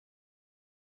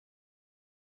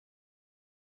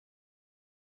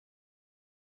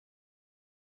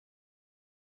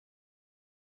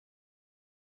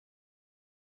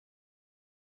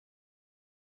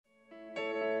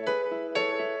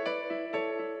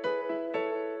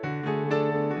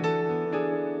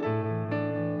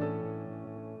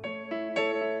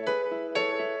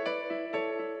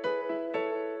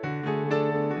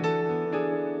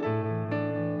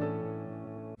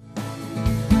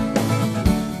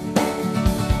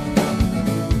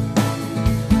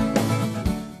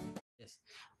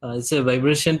It's a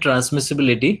vibration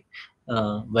transmissibility.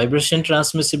 Vibration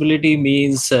transmissibility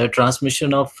means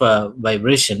transmission of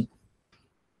vibration.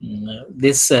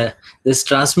 This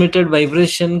transmitted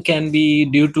vibration can be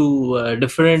due to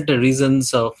different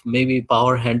reasons of maybe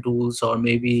power hand tools, or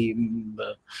maybe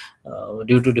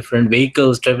due to different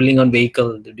vehicles, traveling on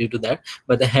vehicle due to that.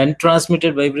 But the hand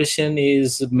transmitted vibration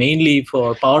is mainly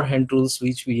for power hand tools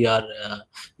which we are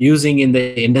using in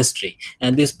the industry.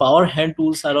 And these power hand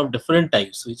tools are of different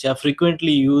types which are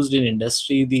frequently used in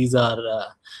industry. These are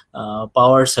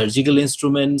power surgical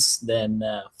instruments, then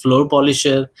floor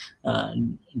polisher,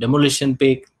 demolition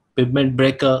pick, pavement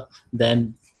breaker,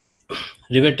 then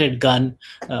riveted gun,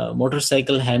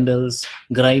 motorcycle handles,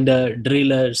 grinder,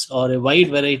 drillers, or a wide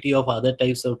variety of other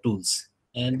types of tools.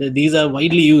 And these are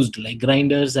widely used, like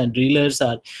grinders and drillers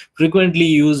are frequently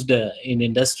used in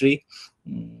industry,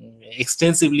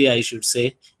 extensively, I should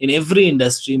say, in every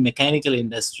industry, mechanical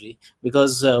industry,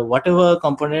 because whatever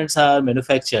components are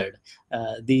manufactured,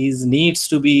 these needs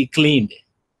to be cleaned.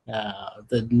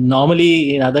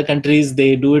 Normally in other countries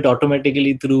they do it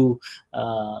automatically through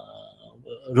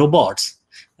robots.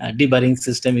 Deburring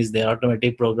system is their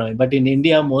automatic programming, but in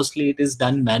India mostly it is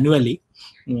done manually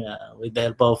with the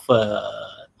help of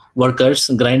workers.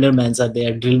 Grinder mans are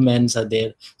there, drill mans are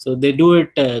there, so they do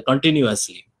it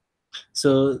continuously.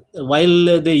 So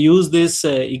while they use this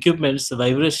equipments,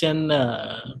 vibration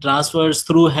transfers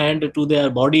through hand to their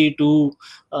body, to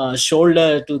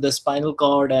shoulder, to the spinal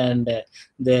cord, and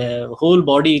the whole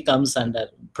body comes under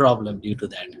problem due to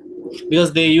that,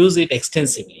 because they use it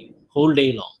extensively whole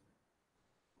day long.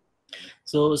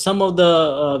 So some of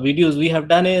the videos, we have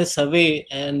done a survey,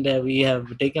 and we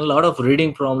have taken a lot of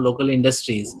reading from local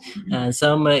industries, and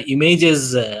some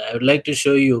images I would like to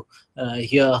show you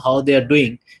here how they are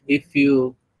doing. If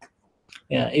you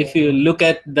look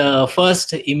at the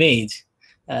first image,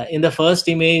 in the first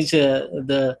image,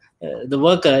 the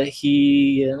worker,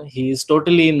 he is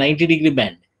totally in 90-degree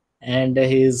bend, and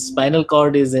his spinal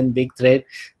cord is in big thread,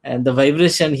 and the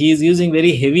vibration, he is using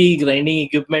very heavy grinding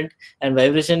equipment, and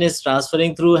vibration is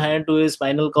transferring through hand to his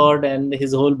spinal cord and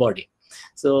his whole body.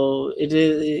 So it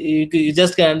is, you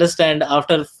just can understand,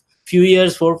 after few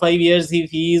years, 4-5 years,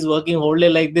 if he is working whole day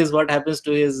like this, what happens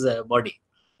to his body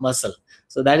muscle.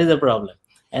 So that is the problem.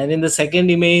 And in the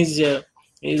second image,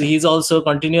 he's also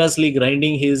continuously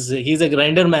grinding. He's a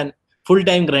grinder man,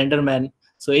 full-time grinder man.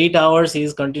 So 8 hours he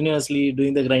is continuously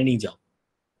doing the grinding job.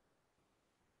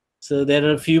 So there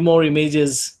are a few more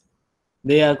images.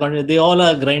 They all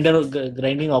are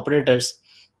grinding operators.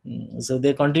 So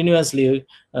they're continuously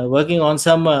working on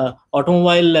some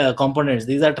automobile components.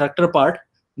 These are tractor part.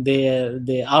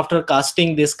 They after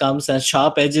casting, this comes, and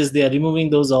sharp edges, they are removing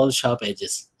those all sharp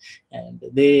edges, and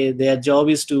their job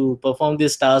is to perform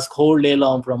this task whole day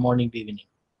long, from morning to evening.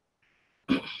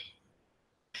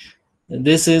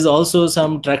 This is also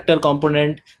some tractor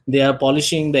component. They are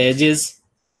polishing the edges,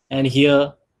 and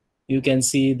here you can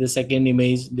see the second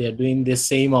image. They are doing the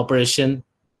same operation.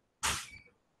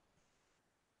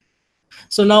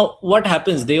 So now what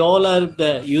happens? They all are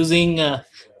using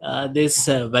this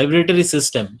vibratory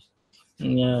system,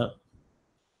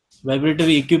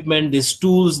 vibratory equipment, these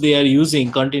tools they are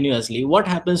using continuously. What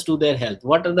happens to their health?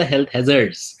 What are the health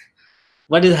hazards?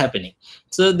 What is happening?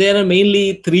 So there are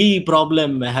mainly 3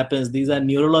 problem happens. These are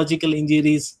neurological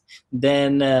injuries,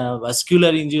 then vascular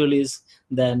injuries,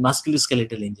 then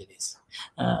musculoskeletal injuries.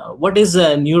 What is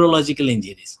neurological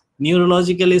injuries?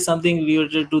 Neurological is something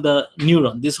related to the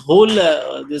neuron. This whole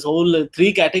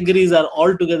 3 categories are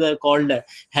all together called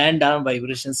hand-arm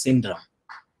vibration syndrome.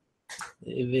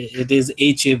 It is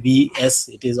HAVS.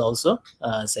 It is also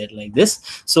said like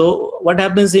this. So what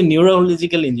happens in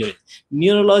neurological injury?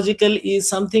 Neurological is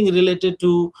something related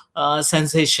to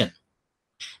sensation.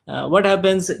 What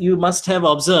happens, you must have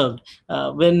observed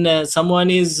when someone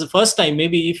is first time,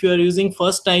 maybe if you are using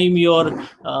first time your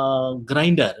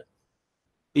grinder,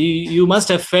 you must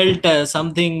have felt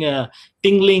something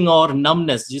tingling or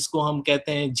numbness, जिसको हम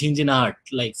कहते हैं झिंझिनाहट,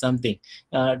 like something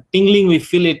tingling. We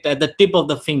feel it at the tip of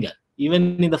the finger,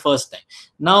 even in the first time.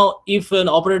 Now, if an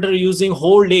operator using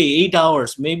whole day, 8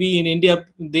 hours, maybe in India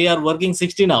they are working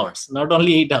 16 hours, not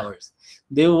only 8 hours.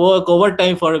 They work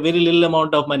overtime for a very little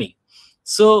amount of money.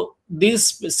 So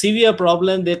this severe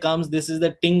problem there comes. This is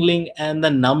the tingling and the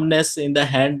numbness in the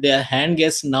hand. Their hand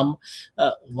gets numb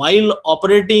while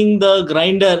operating the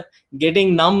grinder.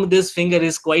 Getting numb this finger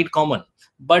is quite common,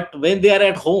 but when they are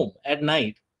at home at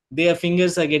night, their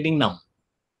fingers are getting numb.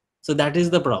 So that is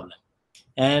the problem.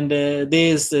 and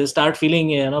they start feeling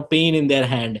pain in their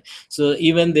hand. So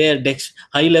even their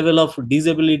high level of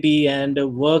disability and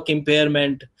work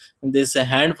impairment, this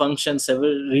hand function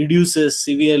reduces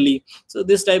severely. So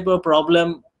this type of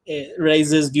problem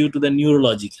rises due to the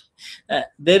neurological.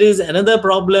 There is another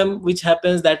problem which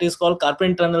happens, that is called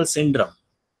carpal tunnel syndrome.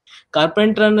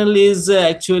 Carpal tunnel is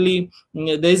actually,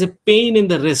 there is a pain in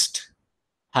the wrist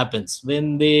happens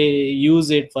when they use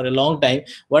it for a long time.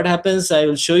 What happens, I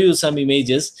will show you some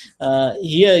images.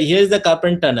 Here is the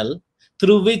carpal tunnel,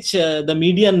 through which the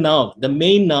median nerve, the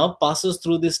main nerve, passes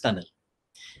through this tunnel.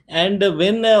 And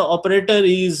when operator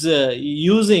is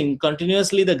using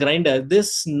continuously the grinder,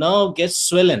 this nerve gets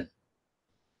swollen.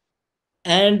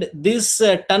 And this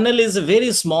tunnel is a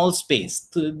very small space.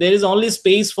 There is only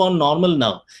space for normal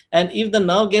nerve. And if the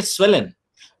nerve gets swollen,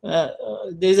 there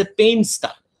is a pain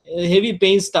start. A heavy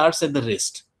pain starts at the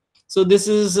wrist. So this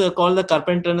is called the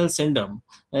carpal tunnel syndrome.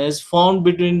 It's formed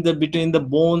between the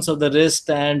bones of the wrist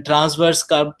and transverse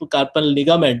carpal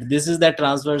ligament. This is the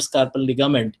transverse carpal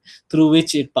ligament through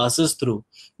which it passes through.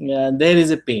 There is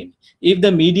a pain. If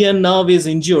the median nerve is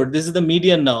injured, this is the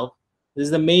median nerve. This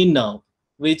is the main nerve,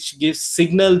 which gives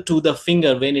signal to the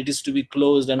finger when it is to be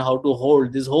closed and how to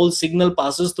hold. This whole signal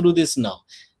passes through this nerve.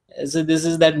 So this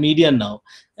is that median nerve.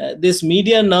 This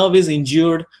median nerve is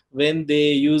injured when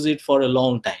they use it for a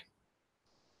long time.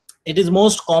 It is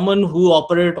most common who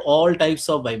operate all types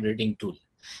of vibrating tool.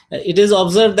 It is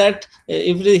observed that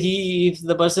if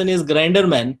the person is grinder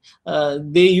man,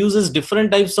 they uses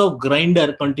different types of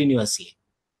grinder continuously.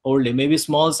 Only maybe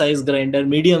small size grinder,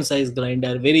 medium size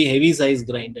grinder, very heavy size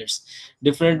grinders,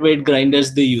 different weight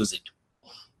grinders, they use it.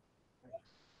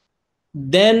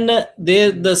 Then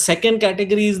the second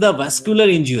category is the vascular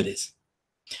injuries.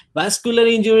 Vascular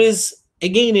injuries,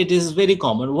 again, it is very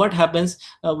common. What happens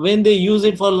when they use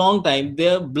it for a long time,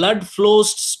 their blood flow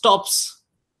stops.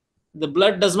 The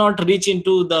blood does not reach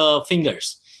into the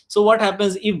fingers. So what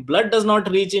happens if blood does not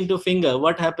reach into finger?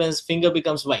 What happens? Finger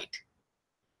becomes white.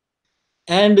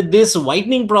 And this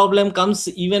whitening problem comes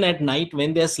even at night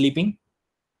when they are sleeping,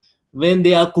 when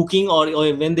they are cooking, or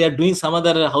when they are doing some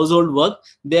other household work.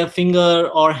 Their finger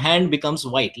or hand becomes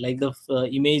white, like the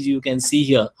image you can see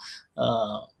here.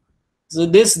 So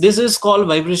this is called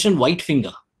vibration white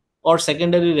finger, or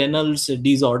secondary Reynolds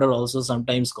disorder also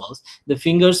sometimes calls. The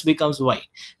fingers becomes white.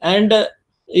 And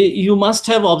you must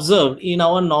have observed in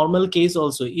our normal case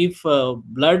also, if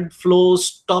blood flow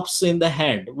stops in the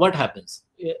hand, what happens?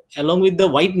 Along with the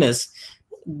whiteness,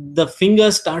 the finger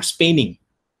starts paining.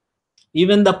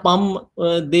 Even the palm,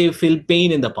 they feel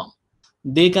pain in the palm.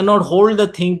 They cannot hold the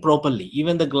thing properly.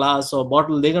 Even the glass or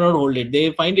bottle, they cannot hold it.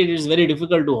 They find it is very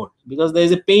difficult to hold because there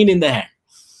is a pain in the hand.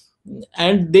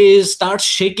 And they start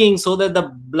shaking so that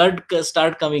the blood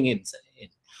start coming inside.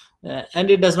 And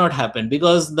it does not happen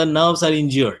because the nerves are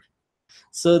injured.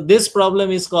 So this problem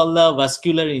is called the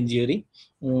vascular injury.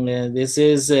 This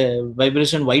is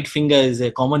vibration white finger is a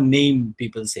common name,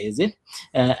 people says it.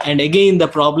 And again, the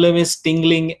problem is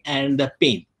tingling and the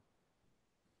pain.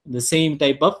 The same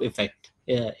type of effect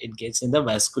it gets in the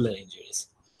vascular injuries.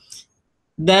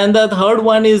 Then the third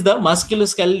one is the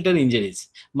musculoskeletal injuries.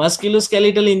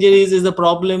 Musculoskeletal injuries is the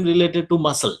problem related to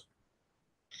muscle.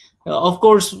 Of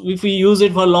course, if we use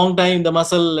it for a long time, the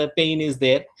muscle pain is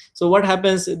there. So what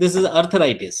happens? This is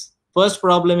arthritis. First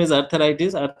problem is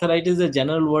arthritis. Arthritis is a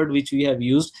general word which we have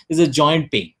used, is a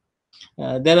joint pain.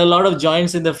 There are a lot of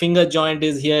joints in the finger joint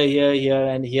is here, here, here,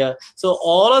 and here. So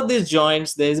all of these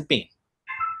joints, there is pain.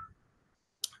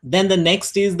 Then the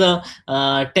next is the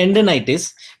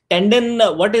tendonitis. Tendon,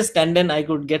 what is tendon? I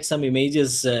could get some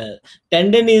images.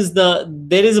 Tendon is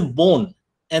there is a bone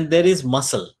and there is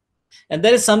muscle. And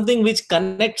there is something which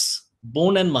connects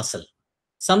bone and muscle.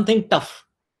 Something tough.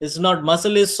 It's not,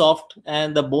 muscle is soft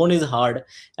and the bone is hard.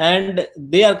 And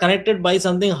they are connected by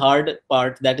something hard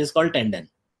part that is called tendon.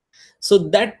 So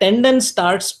that tendon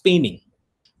starts paining.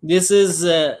 This is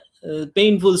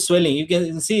painful swelling. You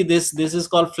can see this is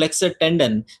called flexor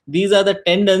tendon. These are the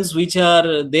tendons which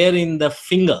are there in the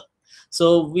finger.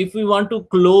 So if we want to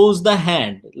close the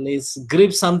hand, let's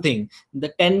grip something, the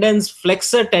tendons,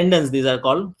 flexor tendons, these are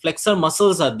called flexor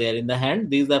muscles are there in the hand.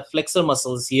 These are flexor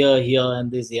muscles here, here, and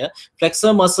this here.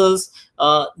 Flexor muscles,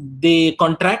 they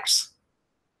contracts,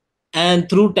 and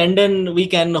through tendon we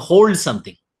can hold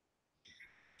something.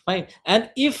 Fine. And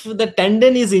if the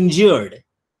tendon is injured,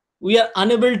 we are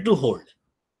unable to hold.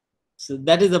 So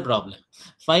that is the problem.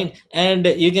 Fine. And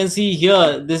you can see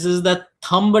here, this is the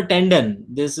thumb tendon.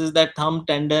 This is that thumb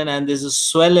tendon, and this is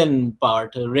swollen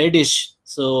part, reddish.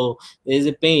 So there is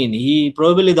a pain.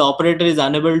 Probably the operator is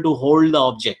unable to hold the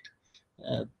object.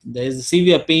 There is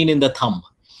severe pain in the thumb.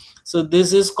 So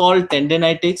this is called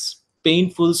tendinitis,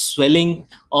 painful swelling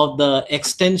of the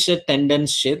extensor tendon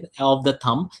sheath of the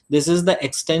thumb. This is the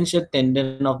extensor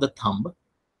tendon of the thumb.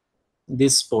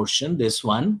 This portion, this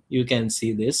one, you can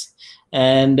see this.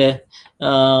 And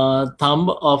thumb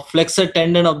of flexor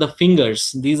tendon of the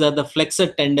fingers. These are the flexor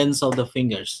tendons of the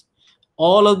fingers.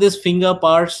 All of these finger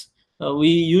parts we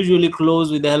usually close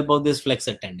with the help of these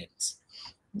flexor tendons.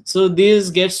 So these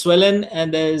get swollen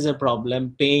and there is a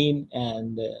problem, pain,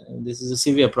 and this is a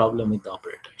severe problem with the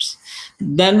operators.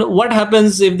 Then what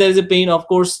happens if there is a pain? Of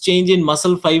course, change in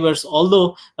muscle fibers,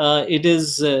 although it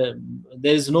is there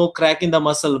is no crack in the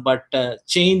muscle, but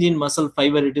change in muscle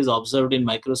fiber, it is observed in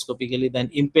microscopically. Then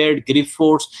impaired grip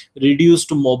force,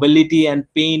 reduced mobility, and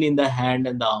pain in the hand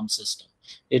and the arm system.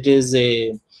 It is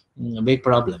a big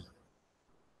problem.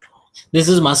 This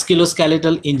is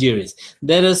musculoskeletal injuries.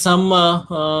 There are some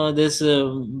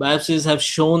biopsies have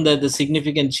shown that the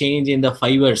significant change in the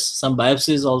fibers. Some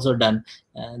biopsies also done,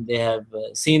 and they have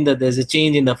seen that there's a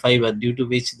change in the fiber due to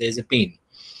which there's a pain.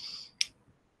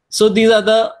 So these are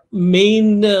the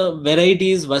main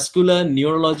varieties: vascular,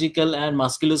 neurological, and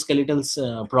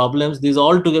musculoskeletal problems. These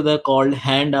all together called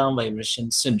hand-arm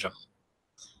vibration syndrome.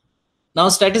 Now,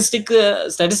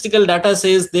 statistical data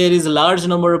says there is a large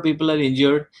number of people are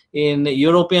injured. In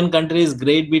European countries,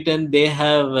 Great Britain, they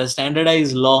have a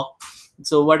standardized law.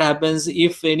 So what happens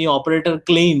if any operator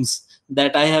claims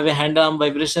that I have a hand-arm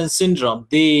vibration syndrome,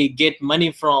 they get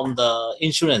money from the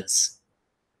insurance.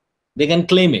 They can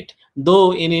claim it.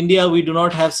 Though in India, we do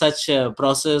not have such a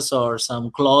process or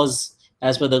some clause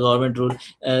as per the government rule.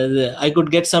 I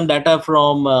could get some data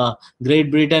from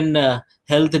Great Britain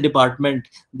Health Department.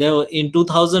 There in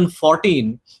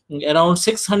 2014, around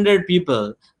 600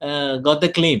 people got the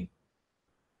claim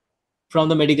from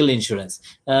the medical insurance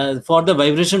for the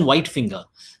vibration white finger,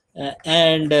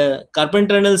 and carpal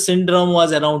tunnel syndrome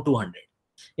was around 200.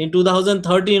 In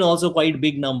 2013, also quite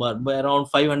big number, around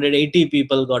 580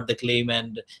 people got the claim,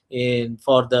 and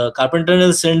for the carpal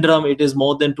tunnel syndrome, it is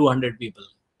more than 200 people.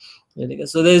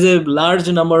 So there is a large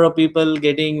number of people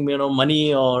getting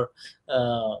money or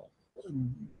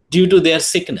due to their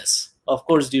sickness, of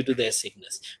course, due to their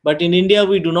sickness. But in India,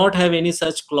 we do not have any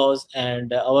such clause,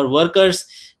 and our workers,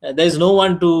 there is no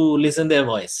one to listen their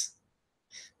voice.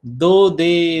 Though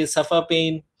they suffer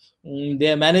pain,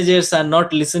 their managers are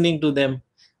not listening to them.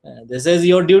 They says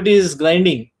your duty is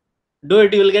grinding. Do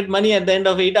it, you will get money at the end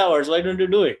of 8 hours. Why don't you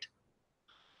do it?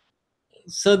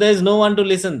 So there is no one to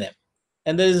listen them,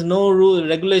 and there is no rule,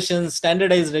 regulation,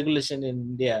 standardized regulation in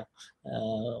India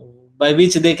by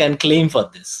which they can claim for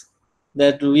this,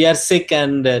 that we are sick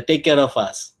and take care of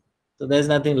us. So there's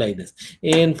nothing like this.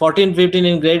 In 14-15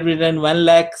 in Great Britain,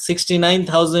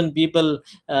 1,69,000 people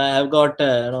have got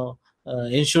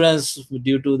insurance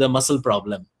due to the muscle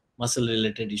problem, muscle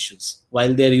related issues,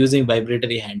 while they're using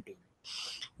vibratory hand tool.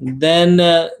 Then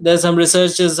there's some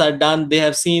researches are done. They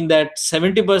have seen that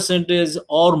 70%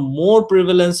 or more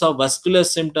prevalence of vascular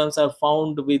symptoms are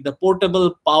found with the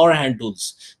portable power hand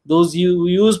tools. Those you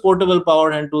use portable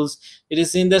power hand tools, it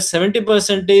is seen that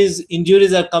 70%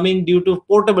 injuries are coming due to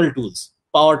portable tools,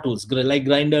 power tools like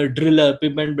grinder, driller,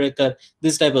 pigment breaker,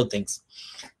 this type of things.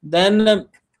 Then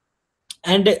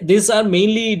and these are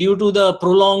mainly due to the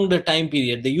prolonged time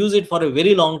period. They use it for a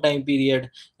very long time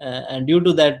period, and due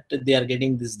to that, they are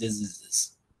getting these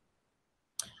diseases.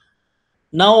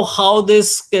 Now, how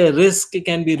this risk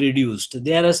can be reduced?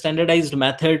 There are standardized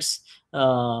methods.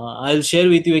 I'll share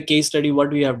with you a case study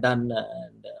what we have done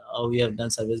and how we have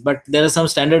done service. But there are some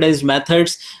standardized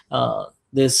methods. Some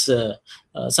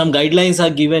guidelines are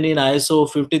given in ISO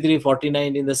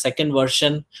 5349 in the second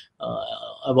version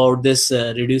about this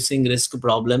reducing risk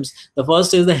problems. The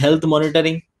first is the health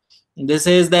monitoring. This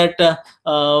says that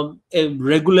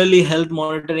regularly health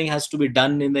monitoring has to be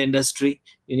done in the industry.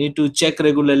 You need to check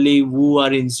regularly who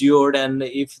are insured, and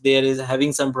if there is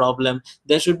having some problem,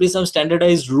 there should be some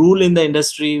standardized rule in the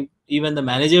industry. Even the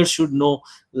manager should know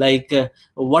like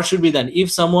what should be done. If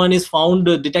someone is found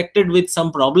detected with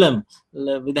some problem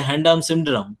with the hand-arm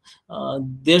syndrome,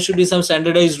 there should be some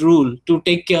standardized rule to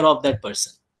take care of that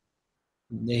person.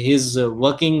 His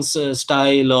working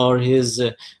style or his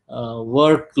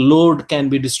workload can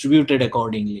be distributed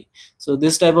accordingly. So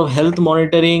this type of health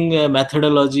monitoring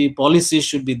methodology policies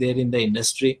should be there in the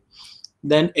industry.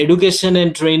 Then education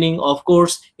and training, of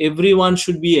course, everyone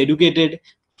should be educated,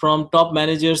 from top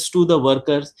managers to the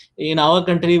workers. In our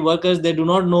country, workers, they do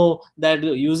not know that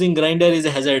using grinder is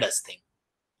a hazardous thing.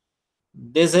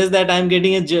 They says that I'm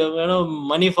getting a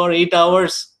money for 8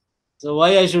 hours, so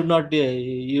why I should not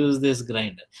use this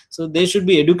grinder. So they should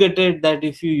be educated that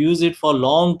if you use it for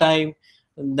long time,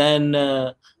 then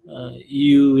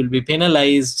you will be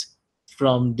penalized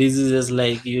from diseases,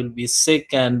 like you will be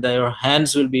sick and your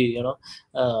hands will be,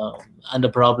 under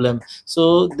problem.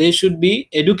 So they should be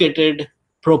educated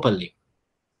properly.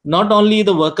 Not only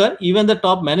the worker, even the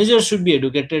top manager should be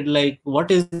educated, like what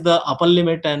is the upper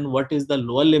limit and what is the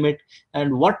lower limit,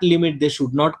 and what limit they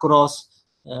should not cross.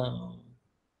 uh,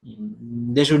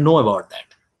 they should know about that.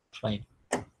 Fine.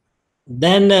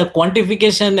 Then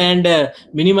quantification and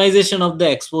minimization of the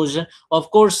exposure. Of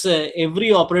course,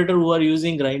 every operator who are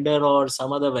using grinder or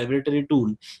some other vibratory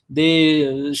tool,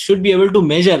 they should be able to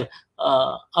measure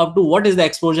up to what is the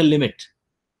exposure limit,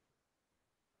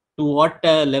 to what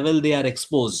level they are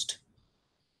exposed.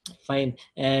 Fine.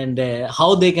 And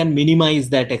how they can minimize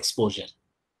that exposure.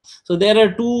 So there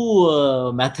are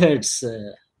two methods.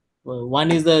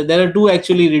 One is there are two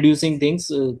actually reducing things.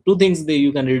 Two things that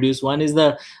you can reduce. One is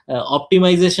the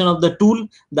optimization of the tool.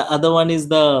 The other one is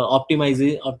the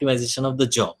optimization of the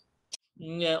job.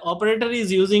 Operator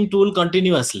is using tool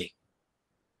continuously,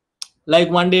 like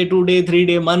 1 day, 2 day, 3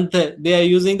 day, month. They are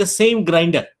using the same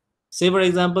grinder. Say for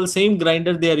example, same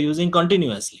grinder they are using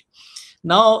continuously.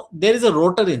 Now there is a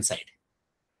rotor inside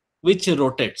which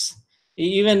rotates.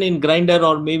 Even in grinder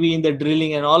or maybe in the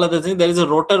drilling and all other things, there is a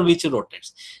rotor which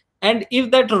rotates. And if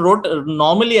that rotor,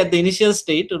 normally at the initial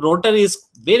state, rotor is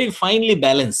very finely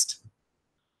balanced,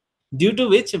 due to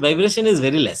which vibration is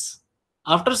very less.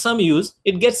 After some use,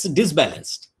 it gets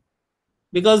disbalanced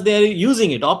because they are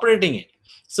using it, operating it.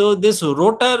 So this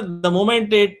rotor, the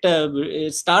moment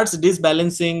it starts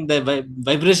disbalancing, the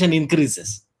vibration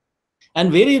increases.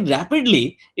 And very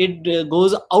rapidly, it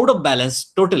goes out of balance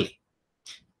totally.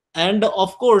 And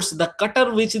of course, the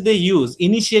cutter which they use,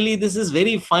 initially this is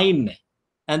very fine,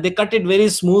 and they cut it very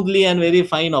smoothly and very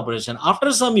fine operation.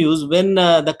 After some use, when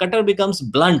the cutter becomes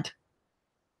blunt,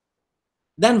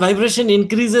 then vibration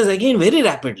increases again very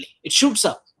rapidly. It shoots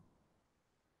up.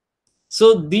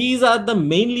 So these are the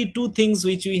mainly two things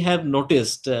which we have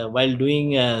noticed while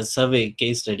doing a survey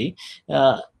case study.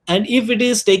 And if it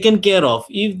is taken care of,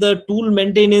 if the tool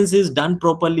maintenance is done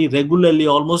properly, regularly,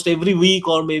 almost every week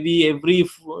or maybe every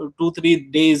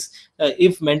 2-3 days,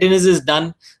 if maintenance is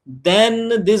done,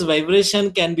 then this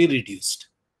vibration can be reduced.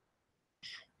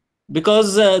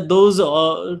 Because those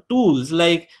tools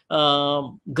like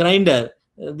grinder,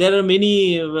 there are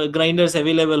many grinders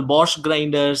available. Bosch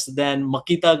grinders, then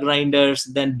Makita grinders,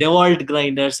 then DeWalt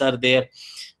grinders are there.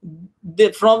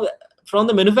 From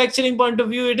the manufacturing point of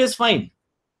view, it is fine.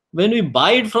 When we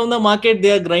buy it from the market,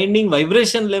 their grinding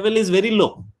vibration level is very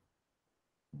low.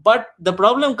 But the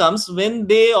problem comes when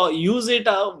they use it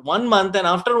 1 month, and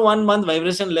after 1 month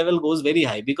vibration level goes very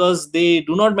high because they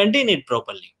do not maintain it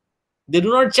properly. They do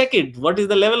not check it, what is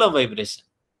the level of vibration.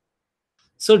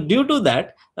 So due to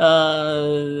that,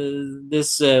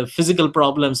 this physical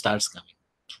problem starts coming.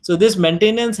 So this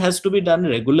maintenance has to be done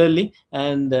regularly,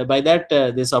 and by that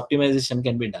this optimization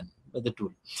can be done with the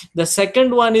tool. The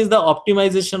second one is the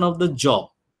optimization of the job.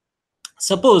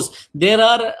 Suppose there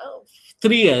are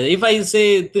three, if I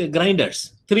say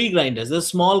grinders, three grinders, the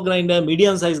small grinder,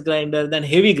 medium sized grinder, then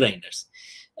heavy grinders.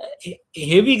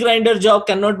 Heavy grinder job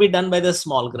cannot be done by the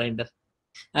small grinder,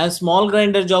 and small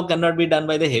grinder job cannot be done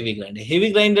by the heavy grinder.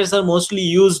 Heavy grinders are mostly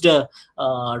used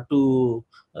to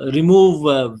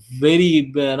remove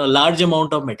very large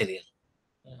amount of material.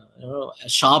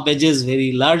 Sharp edges,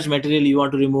 very large material you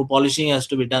want to remove, polishing has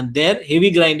to be done there. Heavy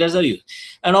grinders are used,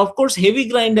 and of course heavy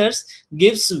grinders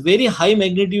gives very high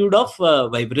magnitude of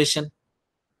vibration.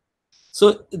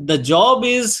 So the job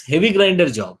is heavy grinder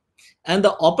job, and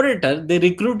the operator they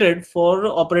recruited for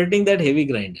operating that heavy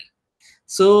grinder.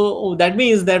 So that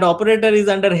means that operator is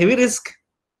under heavy risk.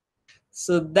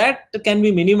 So that can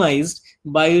be minimized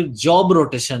by job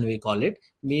rotation, we call it.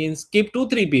 Means keep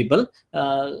 2-3 people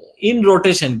in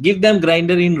rotation, give them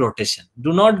grinder in rotation.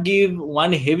 Do not give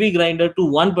one heavy grinder to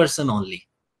one person only.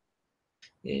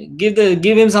 Give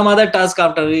him some other task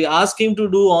after. Ask him to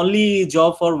do only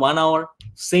job for 1 hour,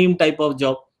 same type of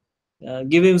job.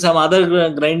 Give him some other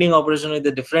grinding operation with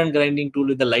a different grinding tool,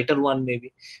 with the lighter one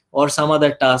maybe, or some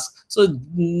other task. So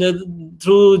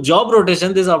through job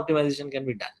rotation, this optimization can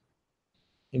be done.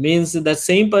 It means that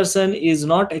same person is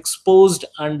not exposed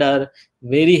under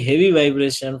very heavy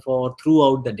vibration for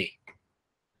throughout the day.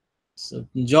 So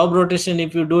job rotation,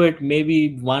 if you do it,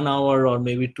 maybe 1 hour or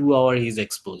maybe 2 hours he's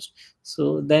exposed.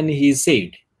 So then he's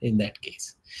saved in that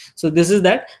case. So this is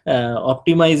that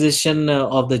optimization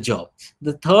of the job.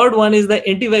 The third one is the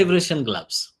anti-vibration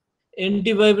gloves.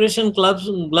 Anti-vibration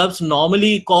gloves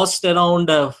normally cost around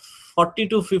 $40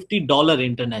 to $50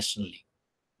 internationally.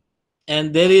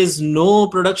 and there is no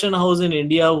production house in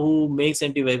India who makes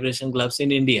anti-vibration gloves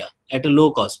in India at a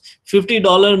low cost.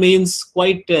 $50 means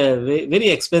quite very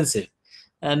expensive,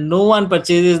 and no one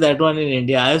purchases that one in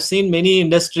India. I have seen many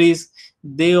industries,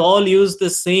 they all use the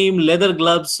same leather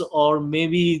gloves, or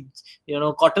maybe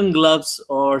cotton gloves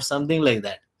or something like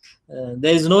that.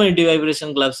 There is no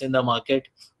anti-vibration gloves in the market.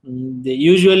 They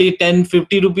usually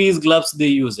 10-50 rupees gloves they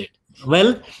use it.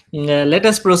 Well, let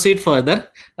us proceed further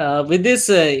with this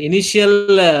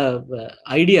initial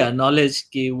idea, knowledge,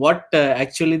 what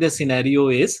actually the scenario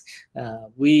is.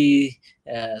 We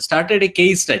started a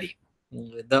case study.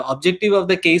 The objective of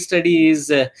the case study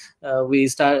is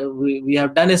we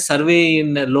have done a survey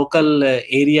in a local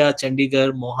area,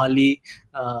 Chandigarh, Mohali,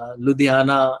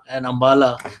 Ludhiana, and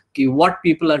Ambala, what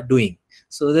people are doing.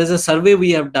 So there's a survey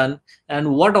we have done,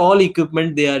 and what all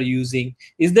equipment they are using.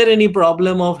 Is there any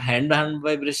problem of hand-hand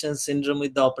vibration syndrome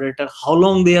with the operator? How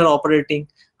long they are operating?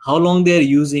 How long they are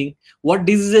using? What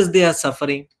diseases they are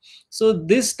suffering? So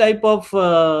this type of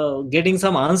getting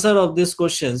some answer of these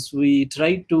questions, we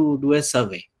try to do a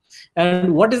survey.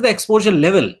 And what is the exposure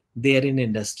level there in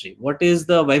industry? What is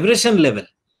the vibration level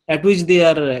at which they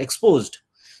are exposed?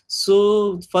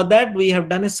 So for that, we have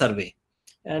done a survey,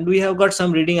 and we have got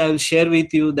some reading. I will share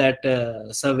with you that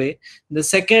survey. The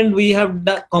second, we have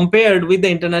compared with the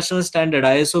international standard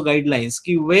ISO guidelines,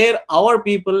 where our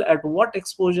people, at what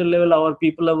exposure level our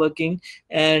people are working,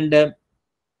 and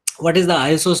what is the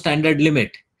ISO standard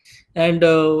limit, and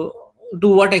to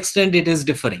what extent it is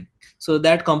differing. So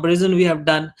that comparison we have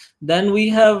done. Then we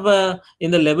have in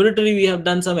the laboratory, we have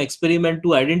done some experiment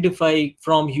to identify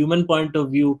from human point of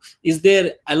view, is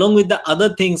there, along with the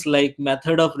other things like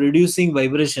method of reducing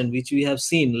vibration, which we have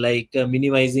seen, like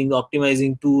minimizing,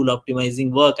 optimizing tool, optimizing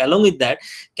work, along with that,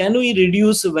 can we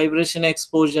reduce vibration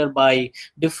exposure by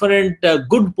different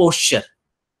good posture,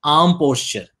 arm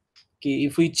posture. Okay,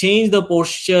 if we change the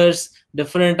postures,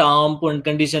 different arm and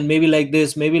condition, maybe like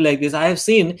this, maybe like this. I have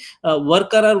seen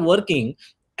worker are working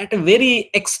at a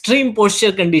very extreme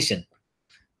posture condition,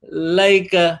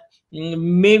 like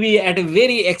maybe at a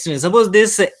very extreme. Suppose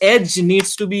this edge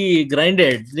needs to be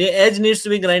grinded, the edge needs to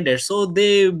be grinded, so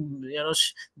they,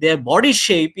 their body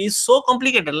shape is so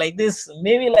complicated, like this,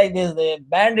 maybe like this, they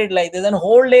bend it like this, and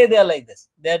whole day they are like this,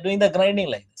 they are doing the grinding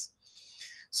like this.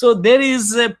 So there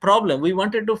is a problem. We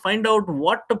wanted to find out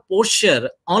what posture.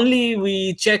 Only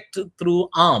we checked through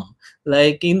arm,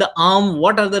 like in the arm,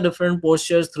 what are the different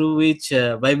postures through which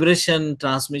vibration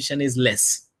transmission is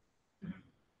less.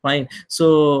 Fine.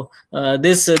 So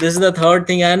this is the third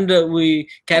thing, and we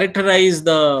characterize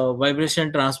the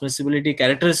vibration transmissibility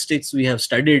characteristics we have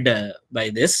studied by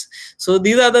this. So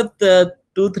these are the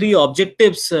 2-3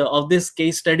 objectives of this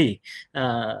case study.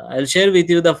 I'll share with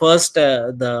you the first,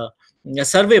 the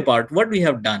survey part, what we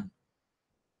have done.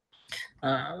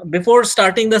 Before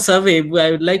starting the survey, I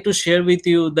would like to share with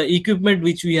you the equipment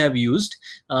which we have used.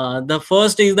 The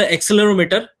first is the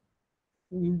accelerometer.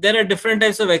 There are different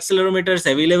types of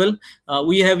accelerometers available.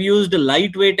 We have used a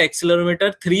lightweight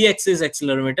accelerometer, 3-axis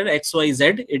accelerometer,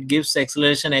 XYZ. It gives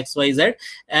acceleration XYZ,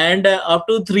 and up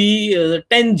to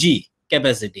 10G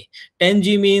capacity.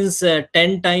 10G means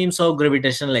 10 times of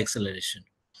gravitational acceleration.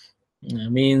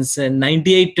 Means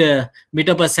 98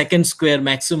 meter per second square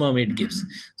maximum it gives.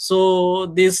 So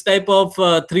this type of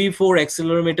 3-4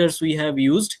 accelerometers we have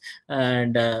used,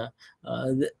 and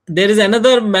there is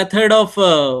another method of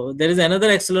there is another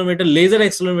accelerometer. Laser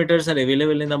accelerometers are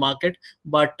available in the market,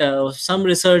 but some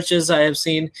researchers I have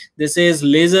seen, this is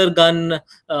laser gun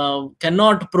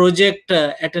cannot project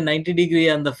at a 90-degree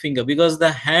on the finger, because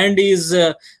the hand is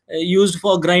used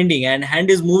for grinding, and hand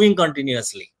is moving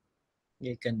continuously.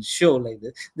 You can show like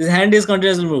this hand is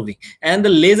continuously moving, and the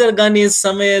laser gun is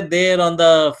somewhere there on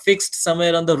the fixed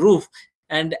somewhere on the roof,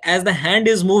 and as the hand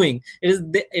is moving,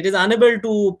 it is unable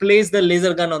to place the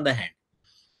laser gun on the hand.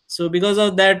 So because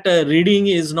of that, reading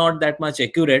is not that much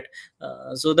accurate.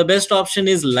 So the best option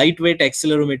is lightweight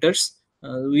accelerometers.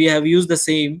 We have used the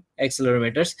same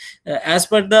accelerometers. As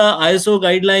per the ISO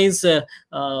guidelines,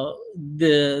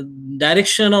 the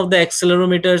direction of the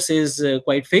accelerometers is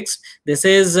quite fixed. This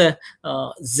is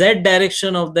Z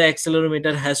direction of the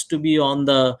accelerometer has to be on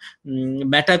the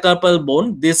metacarpal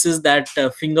bone. This is that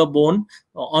finger bone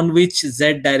on which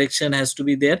Z direction has to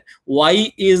be there.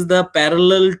 Y is the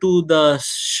parallel to the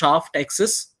shaft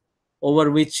axis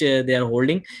over which they are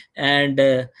holding,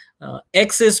 and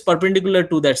X is perpendicular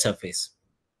to that surface,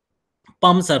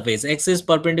 palm surface. X is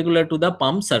perpendicular to the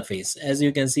palm surface. As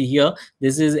you can see here,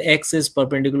 this is X is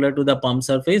perpendicular to the palm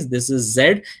surface, this is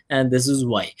Z, and this is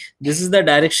Y. This is the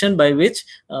direction by which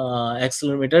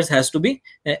accelerometers has to be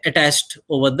attached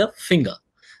over the finger.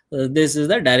 This is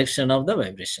the direction of the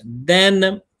vibration.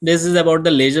 Then this is about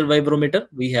the laser vibrometer.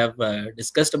 We have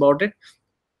discussed about it.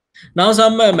 Now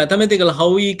some mathematical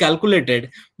how we calculated.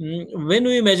 When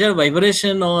we measure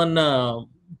vibration on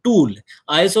tool,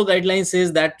 ISO guideline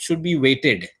says that should be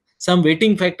weighted. Some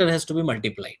weighting factor has to be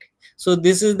multiplied. So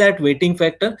this is that weighting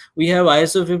factor. We have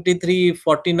ISO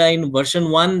 5349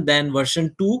 version 1, then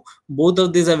version 2. Both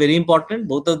of these are very important.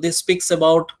 Both of these speaks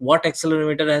about what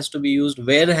accelerometer has to be used,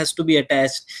 where has to be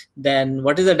attached, then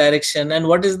what is the direction, and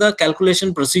what is the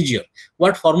calculation procedure,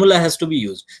 what formula has to be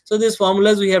used. So these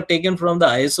formulas we have taken from the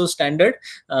ISO standard.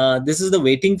 This is the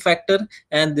weighting factor,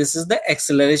 and this is the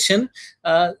acceleration.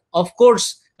 Of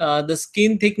course, the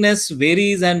skin thickness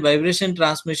varies and vibration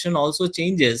transmission also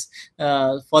changes.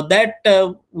 For that,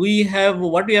 what we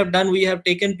have done, we have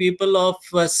taken people of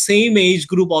same age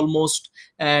group almost,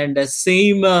 and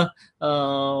same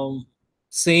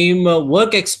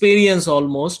work experience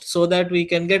almost, so that we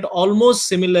can get almost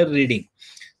similar reading.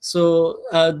 So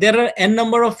there are n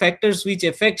number of factors which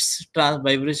affects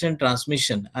vibration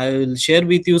transmission. I will share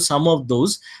with you some of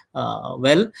those.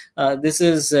 This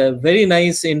is a very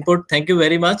nice input. Thank you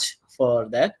very much for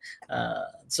that.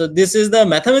 So this is the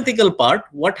mathematical part.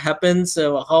 What happens,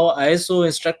 how ISO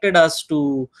instructed us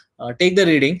to take the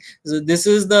reading. So this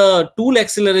is the tool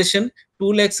acceleration.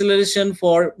 Tool acceleration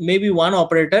for maybe one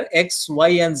operator, X, Y,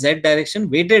 and Z direction,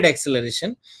 weighted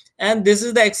acceleration. And this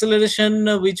is the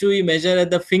acceleration which we measure at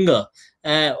the finger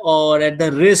or at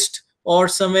the wrist or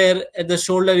somewhere at the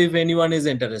shoulder if anyone is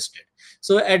interested.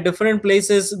 So at different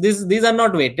places, these are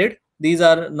not weighted. These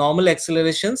are normal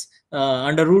accelerations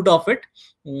under root of it.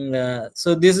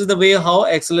 So this is the way how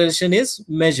acceleration is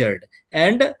measured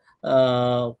and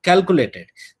calculated.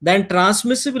 Then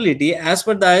transmissibility, as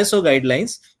per the ISO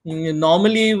guidelines,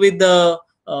 normally with the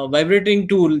vibrating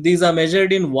tool, these are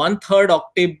measured in 1/3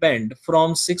 octave band.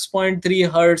 From 6.3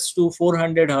 hertz to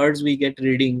 400 hertz we get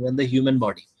reading in the human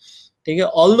body. Okay?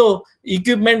 Although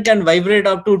equipment can vibrate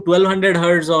up to 1200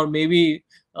 hertz or maybe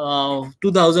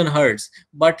 2000 hertz,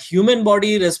 but human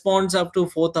body responds up to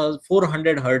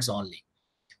 400 hertz only.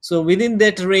 So within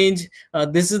that range,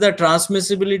 this is the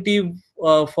transmissibility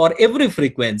for every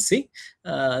frequency.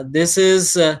 This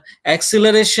is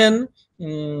acceleration.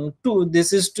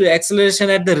 This is to acceleration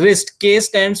at the wrist. K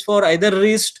stands for either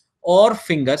wrist or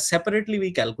finger. Separately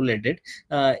we calculated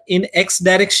in X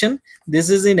direction.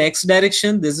 This is in X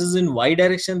direction. This is in Y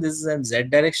direction. This is in Z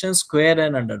direction. Square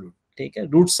and under root. Take a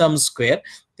root sum square.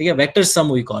 Take a vector sum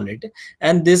we call it.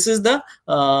 And this is the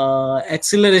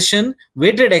acceleration,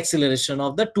 weighted acceleration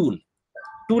of the tool.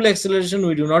 Tool acceleration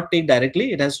we do not take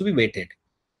directly. It has to be weighted.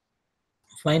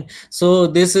 Fine. So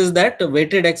this is that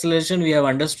weighted acceleration. We have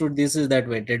understood this is that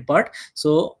weighted part.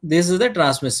 So this is the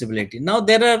transmissibility. Now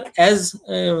there are, as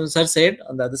sir said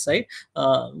on the other side,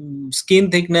 skin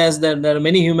thickness. There are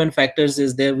many human factors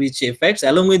is there which affects.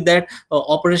 Along with that,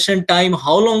 operation time,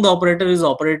 how long the operator is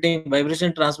operating,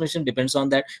 vibration transmission depends on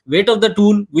that. Weight of the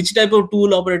tool, which type of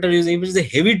tool operator is. If it is a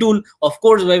heavy tool, of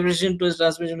course vibration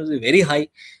transmission will be very high.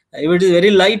 If it is a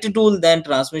very light tool, then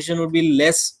transmission would be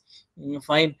less.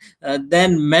 Fine.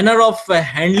 Then manner of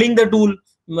handling the tool,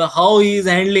 how he is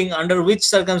handling, under which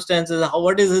circumstances,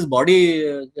 what is his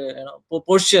body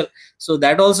posture. So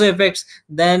that also affects.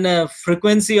 Then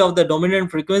frequency of the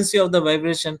dominant frequency of the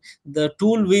vibration, the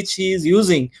tool which he is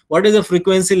using, what is the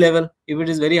frequency level. If it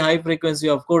is very high frequency,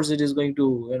 of course it is going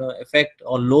to affect,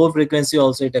 or low frequency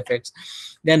also it affects.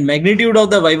 Then magnitude of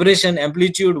the vibration,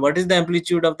 amplitude, what is the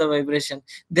amplitude of the vibration.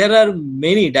 There are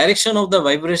many direction of the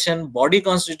vibration, body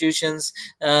constitutions.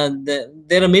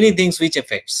 There are many things which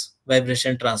affects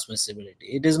vibration transmissibility.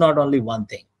 It is not only one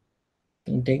thing.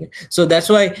 Okay. So that's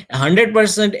why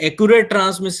 100% accurate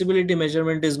transmissibility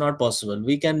measurement is not possible.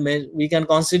 We can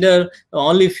consider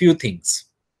only few things,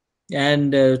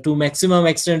 and to maximum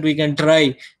extent we can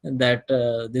try that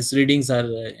these readings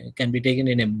can be taken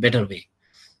in a better way.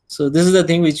 So this is the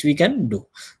thing which we can do.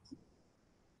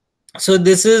 So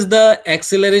this is the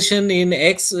acceleration in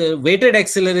X, weighted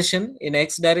acceleration in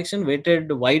X direction, weighted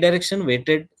Y direction,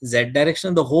 weighted Z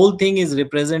direction. The whole thing is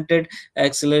represented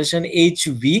acceleration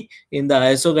HV in the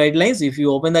ISO guidelines. If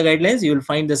you open the guidelines, you will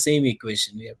find the same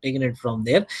equation. We have taken it from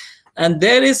there. And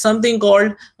there is something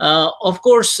called, of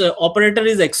course, operator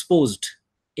is exposed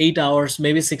 8 hours,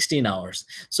 maybe 16 hours.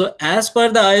 So as per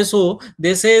the ISO,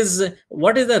 this is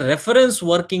what is the reference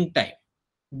working time.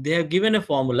 They have given a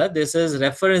formula. This is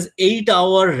reference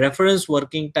 8-hour reference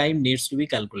working time needs to be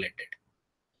calculated.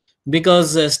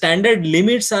 because standard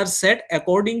limits are set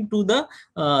according to the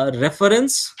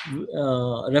reference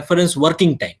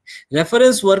working time.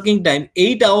 Reference working time,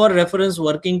 8-hour reference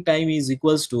working time is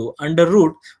equals to under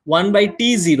root 1 by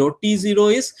T0.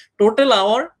 T0 is total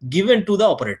hour given to the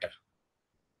operator.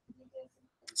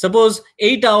 Suppose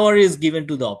 8 hour is given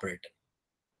to the operator.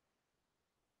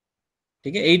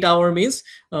 Okay, 8 hour means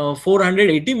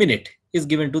 480 minute is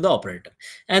given to the operator,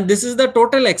 and this is the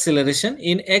total acceleration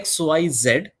in x, y,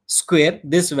 z square.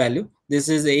 This value, this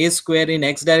is a square in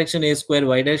x direction, a square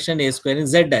y direction, a square in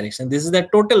z direction. This is the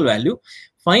total value.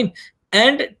 Fine.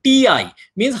 And ti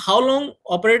means how long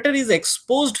operator is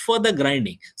exposed for the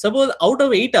grinding. Suppose out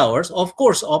of 8 hours, of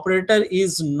course operator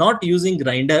is not using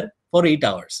grinder for 8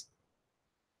 hours.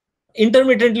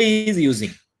 Intermittently he is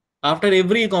using. After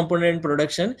every component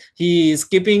production, he is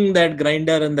keeping that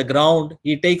grinder on the ground.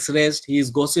 He takes rest. He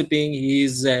is gossiping. He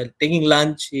is taking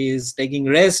lunch. He is taking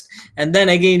rest, and then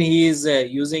again he is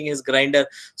using his grinder.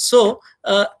 So,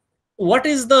 what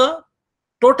is the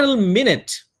total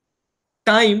minute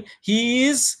time he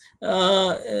is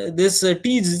this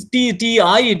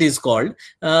TI it is called?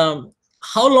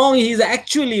 How long he is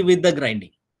actually with the grinding?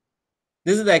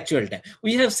 This is the actual time.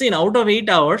 We have seen out of 8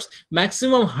 hours,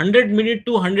 maximum 100 minutes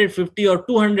to 150 or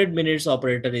 200 minutes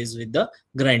operator is with the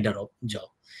grinder job.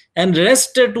 And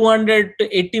rest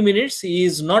 280 minutes he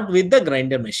is not with the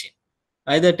grinder machine,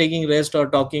 either taking rest or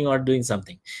talking or doing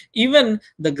something. Even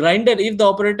the grinder, if the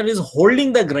operator is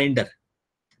holding the grinder,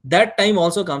 that time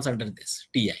also comes under this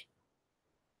TI.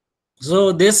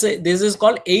 So this is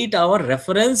called 8-hour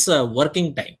reference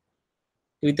working time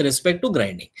with respect to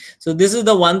grinding. So this is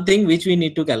the one thing which we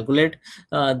need to calculate.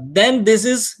 Then this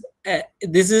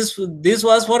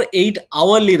was for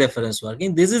 8-hourly reference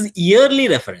working. This is yearly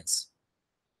reference.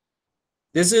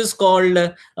 This is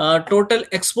called total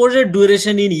exposure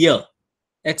duration in year.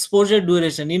 Exposure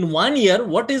duration in 1 year.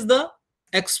 What is the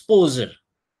exposure?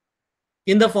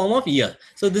 In the form of year.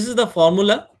 So this is the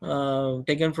formula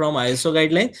taken from ISO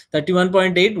guideline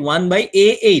 31.8 1 by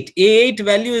A8. A8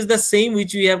 value is the same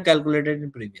which we have calculated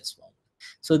in previous form.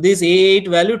 So this A8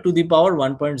 value to the power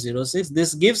 1.06.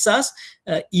 This gives us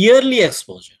yearly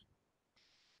exposure.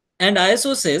 And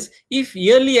ISO says if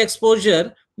yearly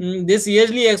exposure, this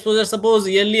yearly exposure, suppose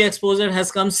yearly exposure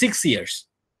has come 6 years.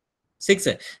 6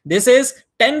 years. This is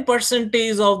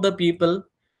 10% of the people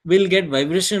will get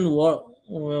vibration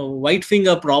white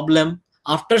finger problem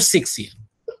after 6 years.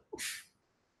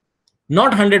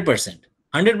 Not 100%.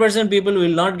 100% people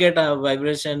will not get a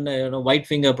vibration white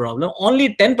finger problem.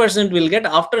 Only 10% will get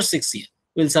after 6 years,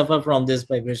 will suffer from this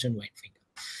vibration white finger.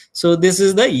 So this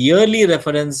is the yearly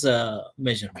reference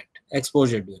measurement,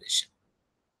 exposure duration.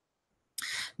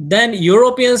 Then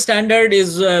European standard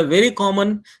is very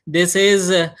common. This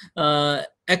is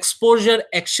exposure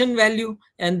action value,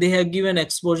 and they have given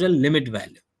exposure limit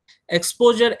value.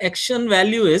 Exposure action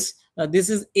value is this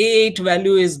is A8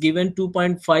 value is given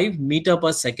 2.5 meter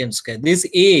per second square. This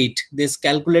A8, this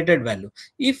calculated value,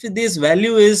 if this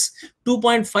value is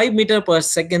 2.5 meter per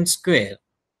second square,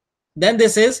 then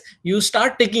this is you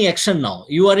start taking action now.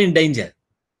 You are in danger.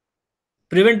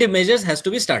 Preventive measures has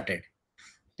to be started.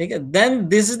 Okay? Then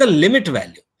this is the limit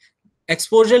value,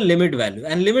 exposure limit value,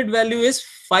 and limit value is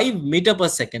 5 meter per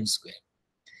second square.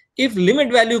 If limit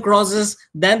value crosses,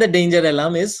 then the danger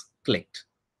alarm is clicked.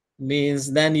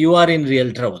 Means then you are in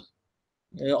real trouble.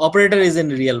 Operator is in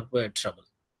real trouble.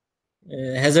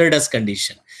 Hazardous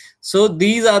condition. So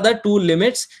these are the two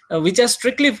limits which are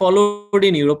strictly followed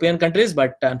in European countries,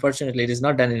 but unfortunately it is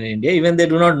not done in India. Even they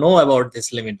do not know about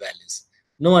this limit values.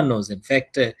 No one knows. In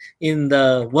fact, in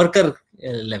the worker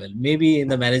level, maybe in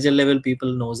the manager level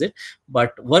people knows it,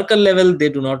 but worker level they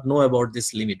do not know about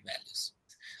this limit values.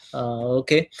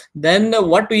 Okay, then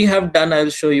what we have done, I will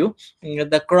show you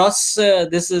the cross.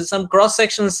 This is some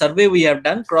cross-sectional survey we have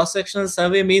done. Cross-sectional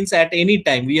survey means at any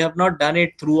time. We have not done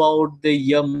it throughout the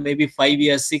year, maybe 5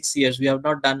 years, 6 years. We have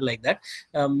not done like that.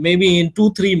 Maybe in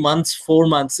 2-3 months, 4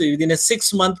 months, within a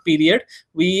 6-month period,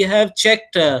 we have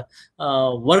checked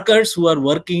workers who are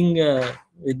working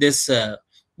with this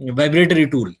vibratory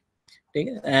tool.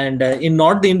 Okay? And in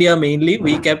North India mainly,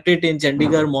 we kept it in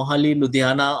Chandigarh, Mohali,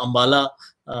 Ludhiana, Ambala.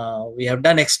 We have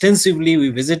done extensively. We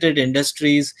visited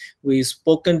industries. We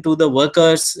spoken to the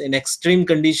workers in extreme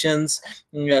conditions.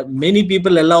 Many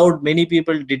people allowed, many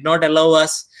people did not allow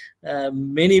us.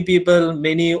 Many people,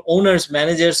 many owners,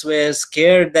 managers were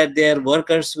scared that their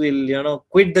workers will,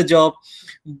 quit the job.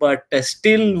 But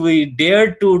still we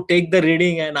dared to take the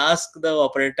reading and ask the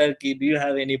operator, do you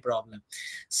have any problem?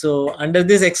 So under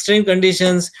these extreme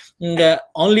conditions,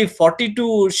 only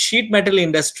 42 sheet metal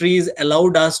industries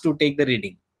allowed us to take the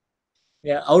reading.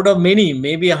 Yeah, out of many,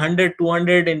 maybe 100,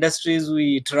 200 industries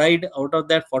we tried. Out of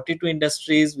that 42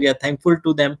 industries, we are thankful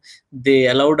to them. They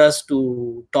allowed us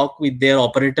to talk with their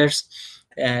operators.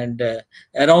 And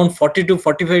around 40 to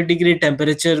 45-degree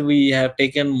temperature, we have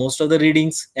taken most of the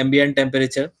readings, ambient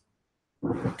temperature.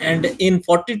 And in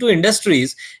 42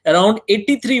 industries, around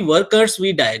 83 workers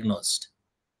we diagnosed.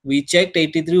 We checked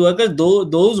 83 workers,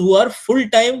 those who are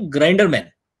full-time grinder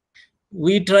men.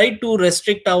 We try to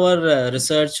restrict our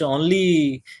research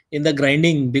only in the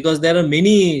grinding, because there are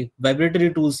many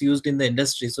vibratory tools used in the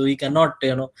industry, so we cannot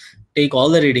take all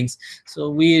the readings. So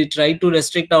we try to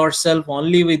restrict ourselves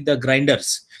only with the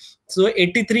grinders. So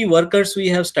 83 workers we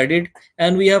have studied,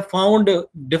 and we have found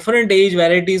different age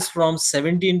varieties from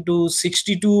 17 to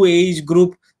 62 age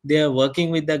group. They are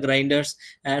working with the grinders,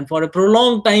 and for a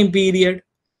prolonged time period,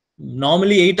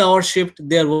 normally 8-hour shift,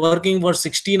 they are working for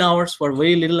 16 hours for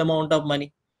very little amount of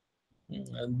money,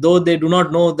 though they do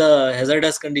not know the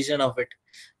hazardous condition of it.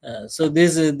 So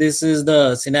this is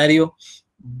the scenario.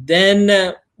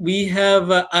 Then we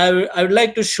have I would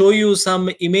like to show you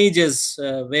some images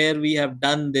where we have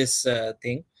done this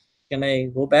thing. Can I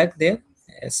go back there?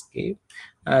 Escape.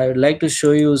 I would like to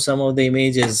show you some of the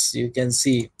images. You can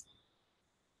see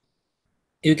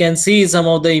some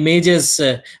of the images.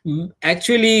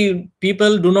 Actually,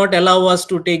 people do not allow us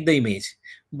to take the image,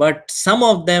 but some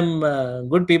of them,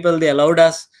 good people, they allowed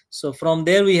us. So from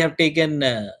there we have taken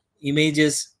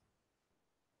images.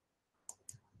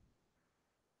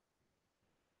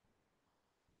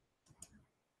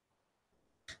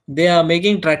 They are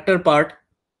making tractor part,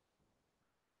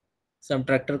 some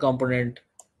tractor component.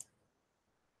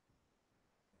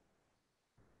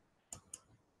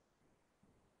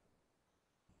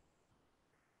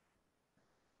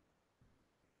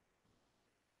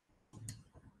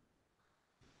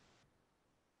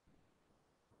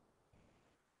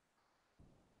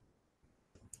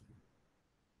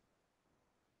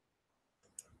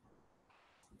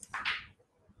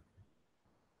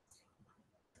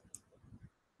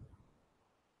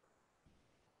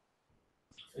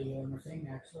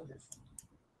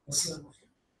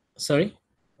 Sorry,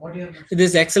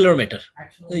 this accelerometer.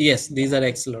 Yes, these are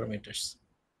accelerometers.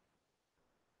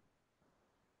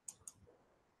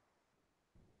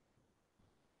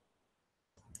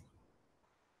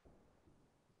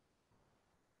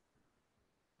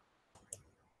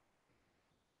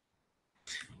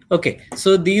 Okay,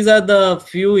 so these are the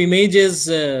few images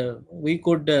we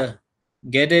could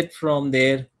get it from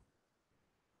there.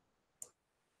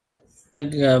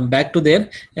 Back to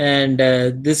there, and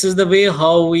this is the way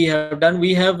how we have done.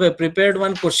 We have prepared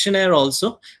one questionnaire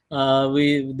also.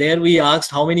 We asked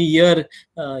how many year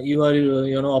you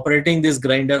are operating this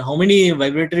grinder, how many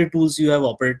vibratory tools you have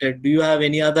operated, do you have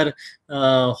any other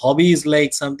hobbies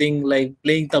like something like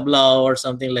playing tabla or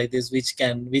something like this,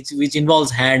 which involves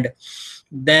hand.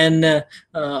 Then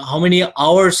how many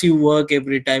hours you work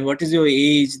every time, what is your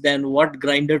age, then what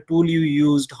grinder tool you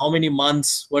used, how many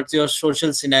months, what's your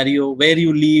social scenario, where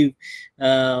you live,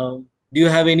 do you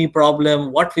have any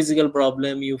problem, what physical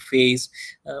problem you face.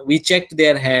 We checked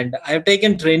their hand. I have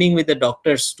taken training with the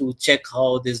doctors to check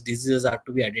how these diseases are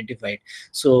to be identified.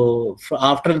 So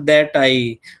after that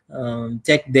I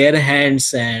checked their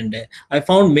hands, and I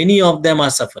found many of them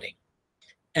are suffering.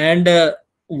 And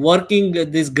working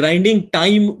this grinding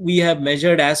time we have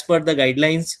measured as per the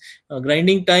guidelines.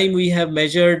 Grinding time we have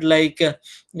measured, like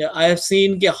I have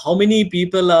seen how many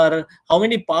people are, how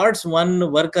many parts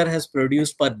one worker has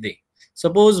produced per day.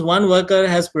 Suppose one worker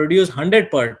has produced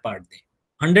 100 per day,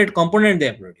 100 component they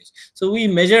have produced. So we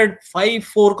measured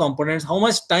 4 components, how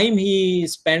much time he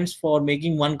spends for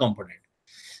making one component.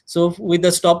 So with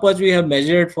the stopwatch we have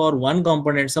measured for one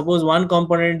component. Suppose one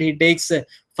component he takes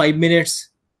 5 minutes,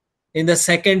 in the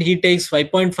second he takes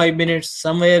 5.5 minutes,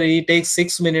 somewhere he takes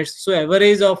 6 minutes. So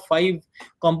average of 5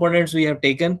 components we have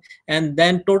taken, and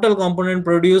then total component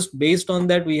produced. Based on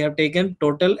that we have taken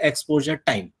total exposure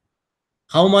time,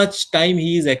 how much time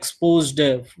he is exposed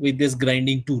with this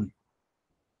grinding tool.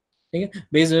 Okay?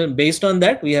 Based on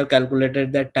that we have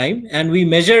calculated that time, and we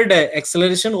measured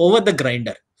acceleration over the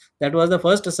grinder. That was the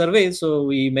first survey, so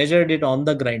we measured it on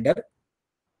the grinder.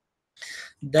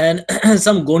 Then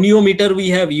some goniometer we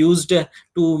have used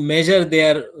to measure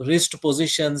their wrist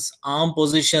positions, arm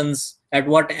positions, at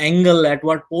what angle, at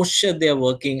what posture they are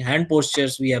working, hand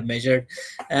postures we have measured.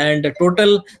 And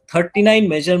total 39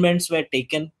 measurements were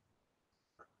taken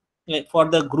for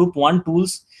the group 1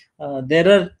 tools. there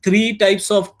are three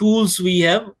types of tools we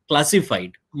have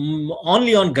classified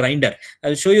only on grinder.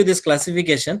 I'll show you this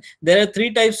classification. There are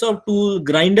three types of tool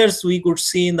grinders we could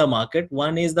see in the market.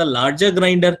 One is the larger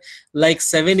grinder, like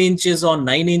 7 inches or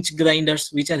 9-inch grinders,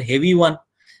 which are heavy one.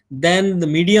 Then the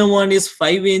medium one is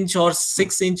 5-inch or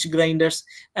 6-inch grinders,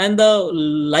 and the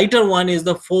lighter one is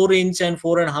the 4-inch and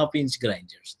 4.5-inch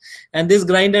grinders. And these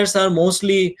grinders are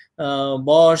mostly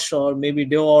Bosch or maybe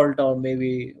DeWalt or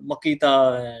maybe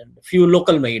Makita and few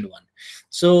local made one.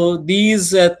 So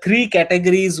these three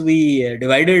categories we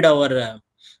divided our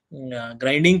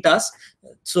grinding task.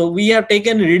 So we have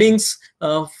taken readings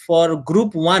for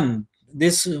group 1,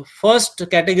 this first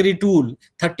category tool,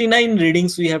 39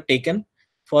 readings we have taken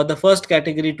for the first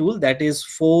category tool, that is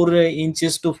 4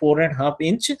 inches to 4.5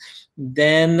 inch.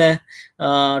 Then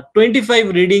 25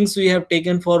 readings we have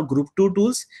taken for group 2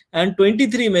 tools, and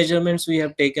 23 measurements we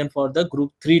have taken for the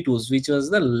group 3 tools, which was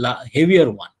the heavier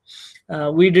one.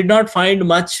 We did not find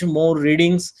much more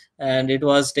readings, and it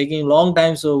was taking long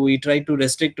time, so we tried to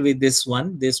restrict with this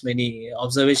many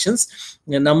observations.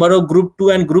 The number of group 2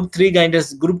 and group 3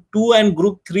 grinders, group 2 and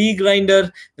group 3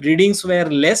 grinder readings were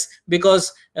less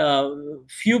because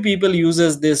few people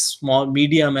uses this small,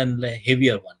 medium and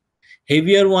heavier one.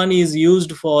 Heavier one is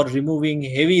used for removing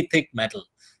heavy thick metal,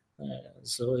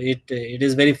 so it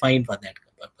is very fine for that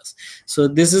purpose. So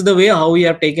this is the way how we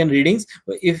have taken readings.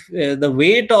 If the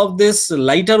weight of this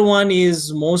lighter one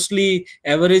is mostly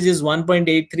average is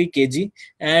 1.83 kg,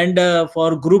 and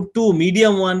for group 2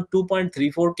 medium one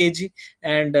 2.34 kg,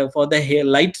 and for the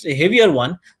heavier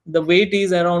one the weight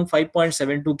is around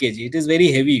 5.72 kg. It is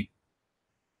very heavy.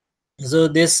 So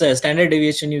this standard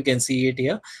deviation, you can see it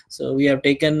here. So we have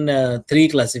taken 3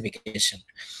 classification.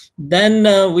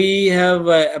 Then we have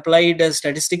applied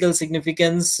statistical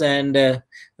significance and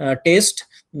test.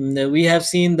 We have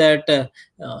seen that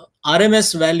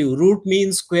RMS value, root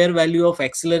mean square value of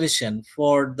acceleration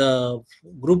for the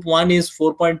group 1 is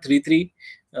 4.33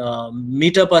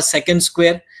 meter per second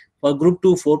square. For group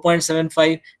 2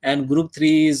 4.75, and group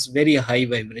 3 is very high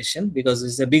vibration because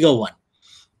it's a bigger one.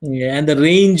 Yeah, and the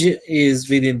range is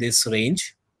within this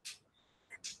range.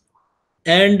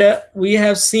 And we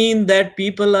have seen that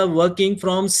people are working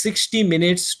from 60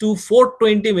 minutes to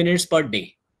 420 minutes per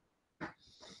day.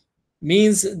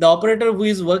 Means the operator who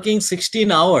is working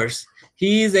 16 hours,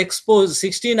 he is exposed.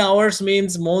 16 hours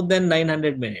means more than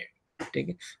 900 minutes.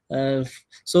 Okay.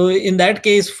 So in that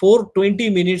case, 420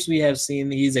 minutes we have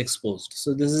seen he is exposed.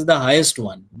 So this is the highest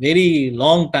one. Very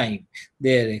long time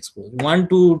they are exposed. 1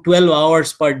 to 12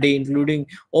 hours per day, including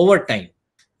overtime,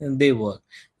 and they work.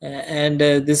 And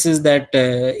this is that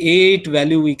A8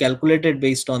 value we calculated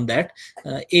based on that.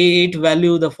 A8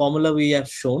 value, the formula we have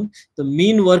shown. The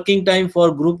mean working time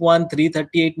for group 1,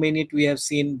 338 minutes we have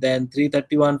seen, then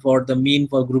 331 for the mean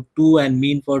for group 2 and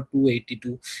mean for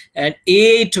 282. And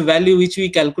A8 value which we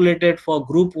calculated for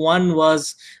group 1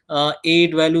 was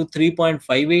A8 value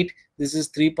 3.58. This is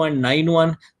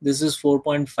 3.91. This is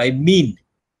 4.5 mean.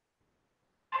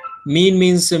 Mean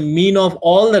means mean of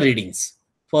all the readings.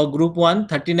 For group 1,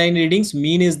 39 readings,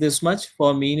 mean is this much,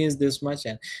 for mean is this much.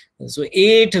 And so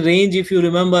 8 range, if you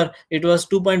remember, it was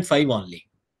 2.5 only.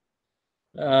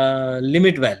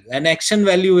 Limit value, and action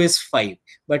value is 5.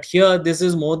 But here this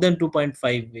is more than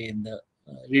 2.5 in the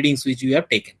readings which you have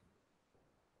taken.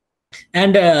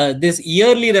 And this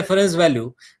yearly reference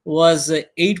value was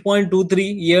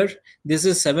 8.23 year. This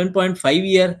is 7.5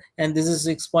 year, and this is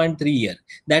 6.3 year.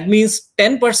 That means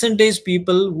 10%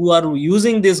 people who are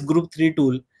using this group 3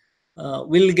 tool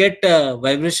will get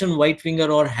vibration white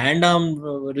finger or hand arm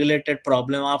related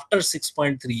problem after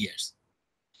 6.3 years.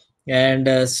 And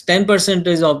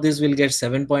 10% of this will get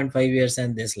 7.5 years,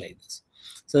 and this like this.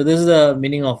 So this is the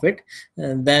meaning of it.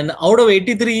 And then out of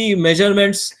 83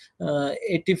 measurements,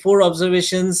 84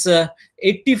 observations,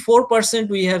 84%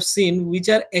 we have seen which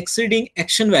are exceeding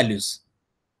action values.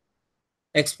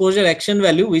 Exposure action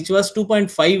value, which was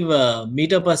 2.5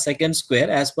 meter per second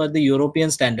square as per the European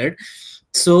standard.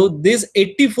 So these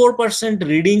 84%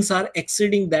 readings are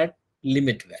exceeding that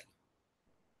limit value.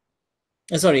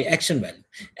 Sorry, action value.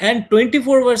 And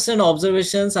 24%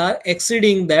 observations are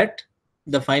exceeding that,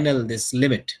 the final, this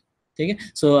limit. Okay,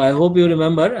 so I hope you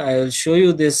remember. I will show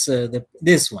you this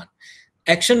this one.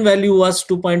 Action value was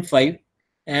 2.5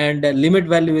 and limit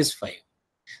value is 5.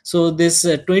 So this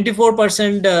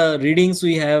 24% readings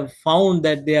we have found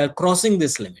that they are crossing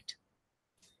this limit,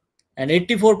 and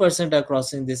 84% are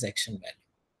crossing this action value.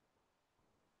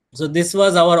 So this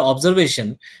was our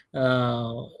observation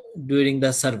during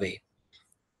the survey.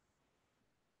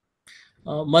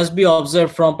 must be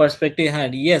observed from perspective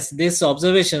hand. Yes, this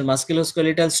observation,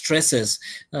 musculoskeletal stresses,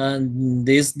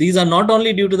 these are not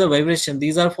only due to the vibration,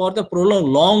 these are for the prolonged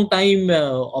long time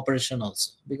operation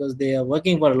also, because they are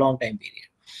working for a long time period.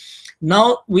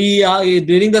 Now we are,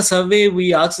 during the survey,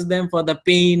 we asked them for the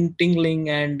pain, tingling,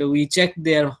 and we checked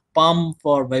their palm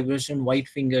for vibration, white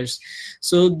fingers.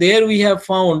 So there we have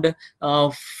found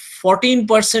 14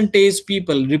 percentage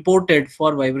people reported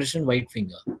for vibration white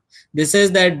finger. This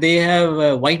says that they have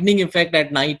a whitening effect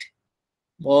at night,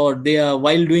 or they are,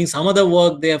 while doing some other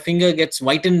work, their finger gets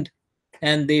whitened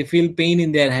and they feel pain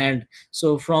in their hand.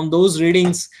 So from those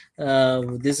readings,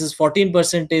 this is 14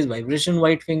 percentage vibration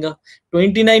white finger.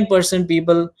 29%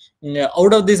 people,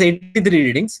 out of these 83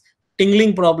 readings,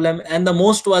 tingling problem, and the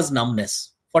most was numbness.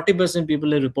 40%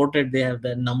 people have reported they have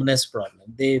the numbness problem.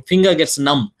 The finger gets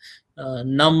numb.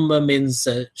 Numb means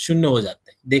shunnya ho jate.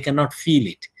 They cannot feel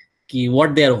it, ki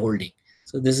what they are holding.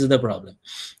 So this is the problem.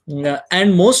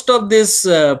 And most of these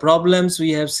problems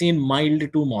we have seen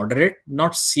mild to moderate,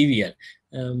 not severe.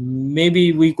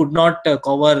 Maybe we could not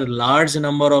cover large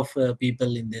number of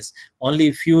people in this.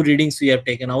 Only few readings we have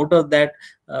taken. Out of that,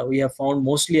 we have found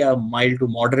mostly a mild to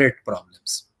moderate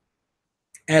problems.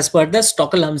 As per the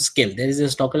Stockholm scale, there is a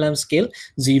Stockholm scale,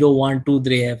 0, 1, 2,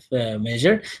 they have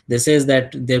measured. This says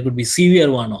that there could be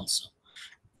severe one also.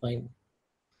 Fine.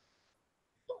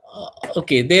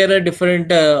 Okay, there are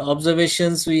different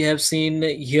observations we have seen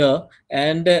here,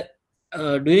 and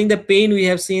during the pain we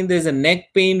have seen there's a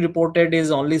neck pain reported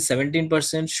is only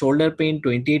 17%, shoulder pain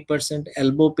 28%,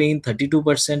 elbow pain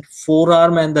 32%,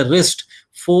 forearm and the wrist,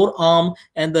 forearm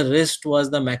and the wrist was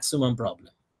the maximum problem.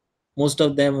 Most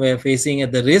of them were facing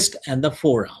at the wrist and the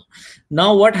forearm.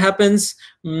 Now what happens,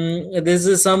 this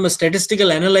is some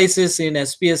statistical analysis in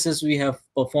SPSS we have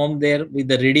performed there with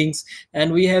the readings,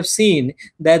 and we have seen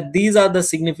that these are the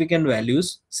significant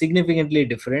values, significantly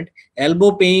different.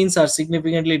 Elbow pains are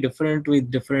significantly different with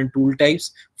different tool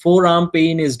types. Forearm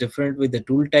pain is different with the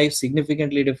tool types,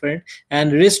 significantly different,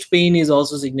 and wrist pain is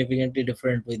also significantly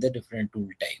different with the different tool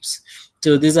types.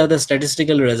 So these are the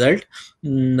statistical result.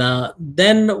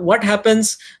 Then what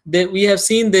happens, that we have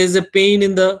seen there is a pain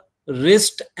in the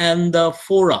wrist and the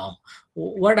forearm.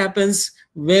 What happens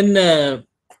when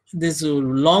this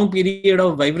long period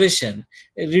of vibration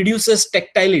reduces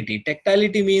tactility?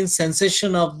 Tactility means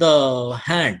sensation of the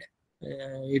hand.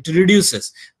 It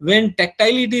reduces. When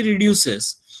tactility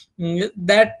reduces,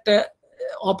 that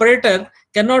operator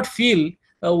cannot feel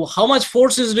how much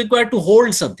force is required to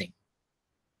hold something,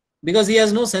 because he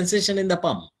has no sensation in the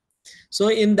palm. So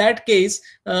in that case,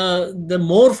 the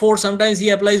more force, sometimes he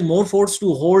applies more force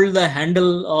to hold the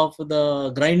handle of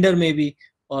the grinder maybe,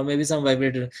 or maybe some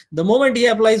vibrator. The moment he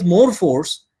applies more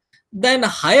force, then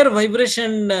higher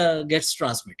vibration gets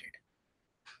transmitted.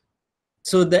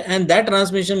 So and that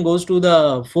transmission goes to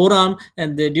the forearm,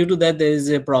 and due to that there is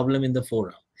a problem in the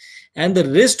forearm. And the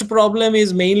wrist problem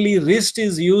is mainly wrist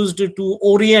is used to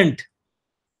orient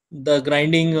the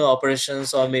grinding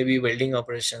operations or maybe welding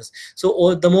operations.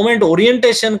 So the moment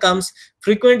orientation comes,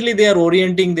 frequently they are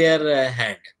orienting their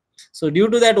hand. So due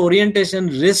to that orientation,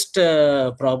 wrist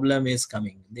problem is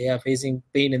coming. They are facing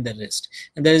pain in the wrist,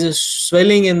 and there is a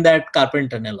swelling in that carpal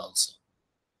tunnel also.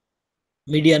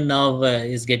 Median nerve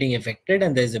is getting affected,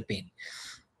 and there is a pain.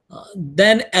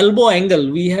 Then elbow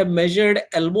angle, we have measured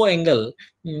elbow angle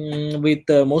with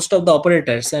most of the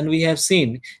operators, and we have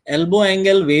seen elbow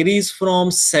angle varies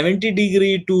from 70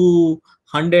 degree to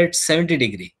 170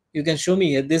 degree. You can show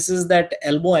me here. This is that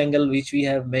elbow angle which we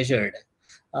have measured.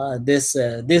 This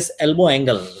elbow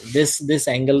angle, this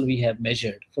angle we have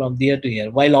measured from there to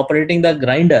here. While operating the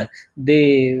grinder,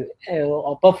 they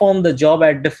perform the job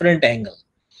at different angle.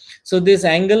 So this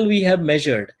angle we have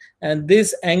measured, and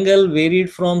this angle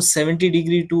varied from 70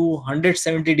 degree to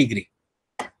 170 degree.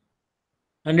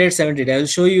 170. I will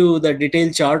show you the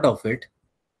detailed chart of it.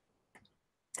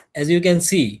 As you can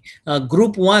see,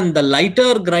 group 1, the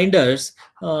lighter grinders,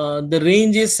 the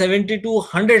range is 70 to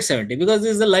 170, because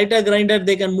this is a lighter grinder,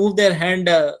 they can move their hand.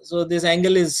 So this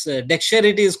angle is,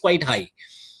 dexterity is quite high.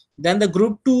 Then the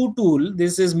group 2 tool,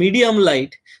 this is medium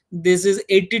light, this is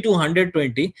 80 to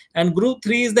 120, and group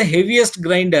 3 is the heaviest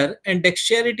grinder, and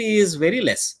dexterity is very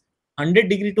less, 100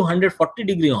 degree to 140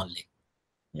 degree only.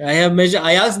 I have measured,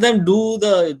 I asked them, do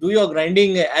your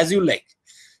grinding as you like.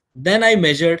 Then I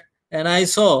measured, and I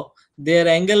saw their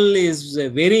angle is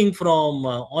varying from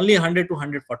only 100 to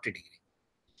 140 degree.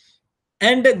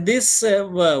 And this,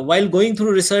 while going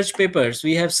through research papers,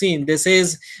 we have seen this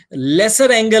is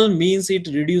lesser angle means it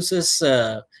reduces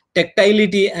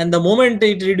tactility, and the moment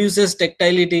it reduces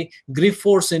tactility, grip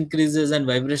force increases and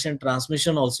vibration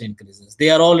transmission also increases. They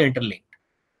are all interlinked.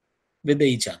 with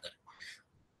each other.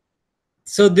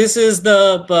 So this is this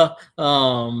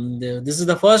is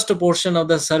the first portion of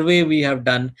the survey we have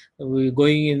done.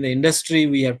 Going in the industry,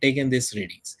 we have taken these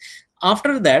readings.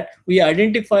 After that, we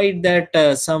identified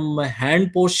that some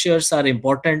hand postures are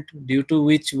important, due to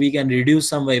which we can reduce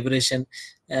some vibration.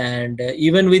 And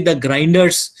even with the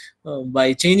grinders,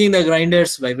 by changing the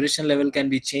grinders, vibration level can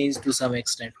be changed to some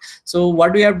extent. So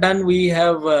what we have done, we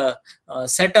have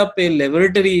set up a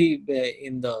laboratory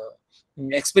in the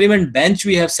experiment bench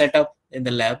we have set up in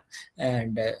the lab.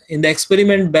 And in the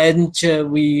experiment bench,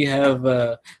 we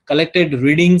have collected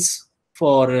readings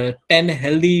for 10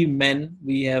 healthy men.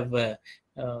 We have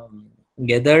um,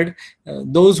 gathered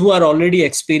those who are already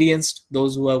experienced,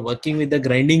 those who are working with the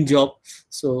grinding job.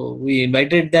 So we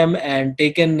invited them and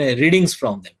taken readings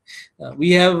from them.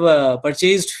 We have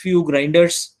purchased few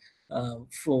grinders.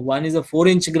 For one is a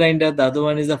 4-inch grinder, the other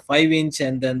one is a 5-inch,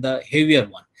 and then the heavier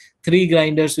one. 3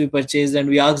 grinders we purchased, and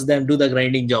we asked them, do the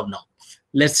grinding job now,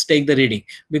 let's take the reading.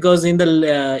 Because in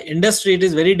the industry, it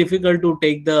is very difficult to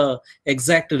take the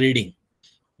exact reading,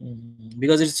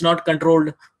 because it's not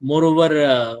controlled.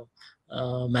 Moreover,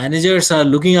 managers are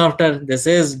looking after, they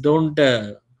says, don't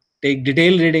take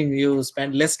detailed reading, you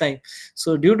spend less time.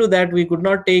 So due to that, we could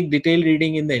not take detailed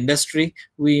reading in the industry.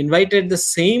 We invited the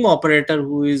same operator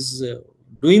who is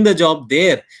doing the job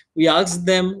there. We asked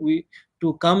them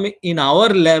to come in our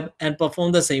lab and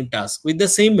perform the same task with the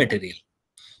same material.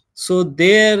 So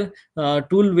their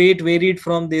tool weight varied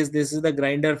from this. This is the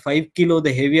grinder 5 kilo,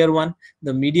 the heavier one.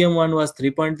 The medium one was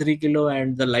 3.3 kilo,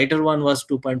 and the lighter one was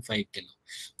 2.5 kilo.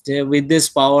 So with this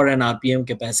power and RPM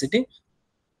capacity,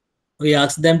 we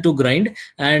asked them to grind.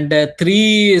 And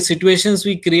 3 situations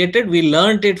we created. We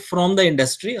learned it from the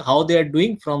industry, how they are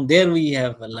doing. From there, we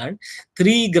have learned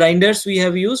 3 grinders we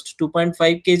have used: 2.5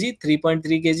 kg, 3.3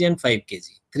 kg, and 5 kg.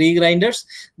 3 grinders.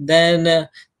 Then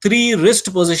 3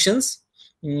 wrist positions: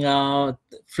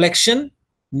 flexion,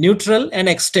 neutral, and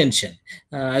extension.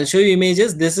 I'll show you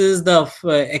images. This is the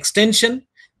extension,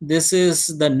 this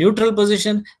is the neutral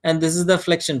position, and this is the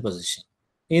flexion position.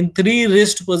 In 3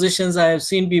 wrist positions, I have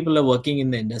seen people are working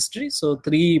in the industry. So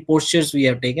 3 postures we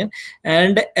have taken.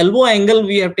 And elbow angle,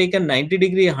 we have taken 90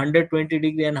 degree, 120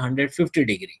 degree, and 150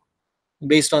 degree.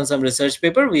 Based on some research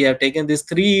paper, we have taken these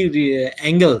 3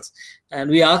 angles, and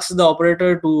we asked the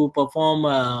operator to perform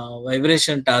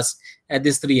vibration task at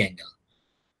this 3 angle.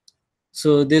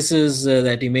 So this is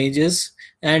that images.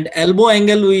 And elbow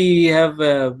angle, we have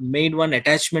made one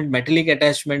attachment, metallic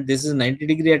attachment. This is 90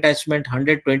 degree attachment,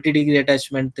 120 degree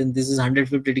attachment, and this is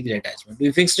 150 degree attachment.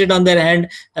 We fixed it on their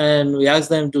hand, and we asked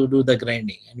them to do the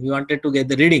grinding, and we wanted to get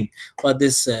the reading for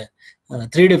this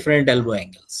 3 different elbow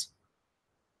angles.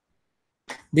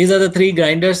 These are the 3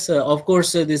 grinders. Of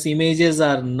course, these images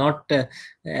are not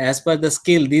as per the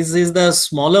scale. This is the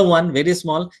smaller one, very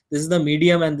small. This is the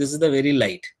medium, and this is the very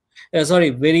light.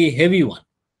 Very heavy one.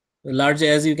 Large,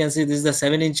 as you can see, this is the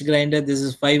 7-inch grinder, this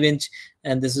is 5-inch,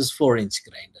 and this is 4-inch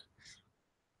grinder.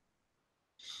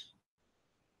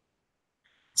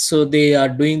 So they are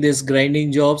doing this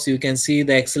grinding jobs. You can see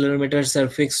the accelerometers are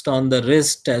fixed on the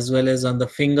wrist as well as on the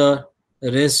finger,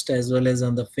 wrist as well as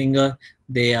on the finger.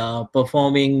 They are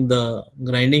performing the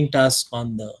grinding task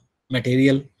on the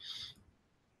material.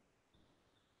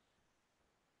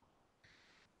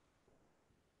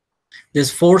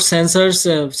 There's 4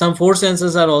 sensors. Some 4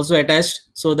 sensors are also attached,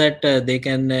 so that they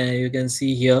can, you can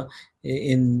see here,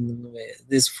 in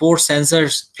these 4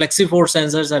 sensors, flexi 4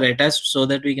 sensors are attached, so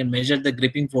that we can measure the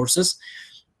gripping forces.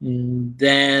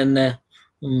 Then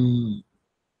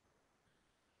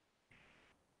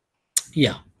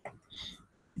yeah,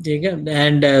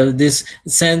 and this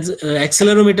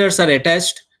accelerometers are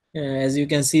attached. As you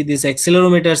can see, these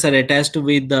accelerometers are attached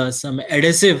with some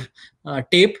adhesive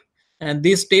tape, and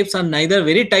these tapes are neither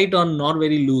very tight or nor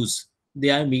very loose. They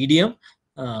are medium,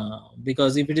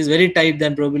 because if it is very tight,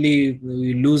 then probably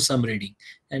we lose some reading,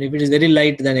 and if it is very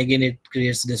light, then again it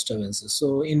creates disturbances.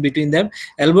 So in between them,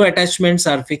 elbow attachments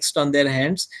are fixed on their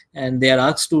hands, and they are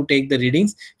asked to take the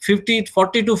readings. 40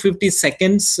 to 50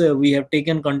 seconds we have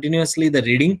taken continuously the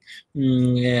reading.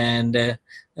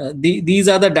 These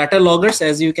are the data loggers.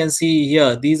 As you can see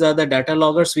here, these are the data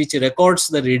loggers which records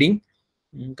the reading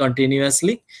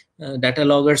continuously. Data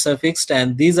loggers are fixed,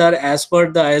 and these are as per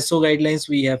the ISO guidelines.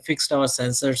 We have fixed our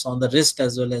sensors on the wrist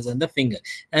as well as on the finger,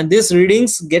 and these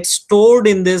readings get stored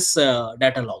in this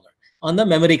data logger on the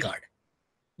memory card.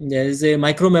 There is a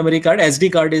micro memory card,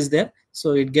 SD card is there,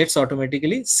 so it gets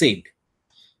automatically saved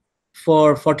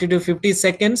for 40 to 50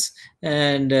 seconds.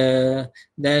 And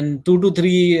then 2 to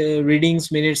 3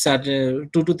 readings minutes are 2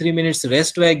 to 3 minutes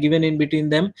rest were given in between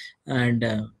them. And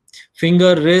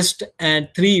finger, wrist, and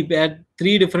at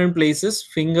three different places.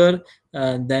 Finger,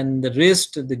 then the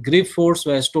wrist, the grip force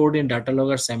were stored in data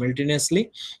logger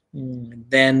simultaneously.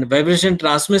 Then vibration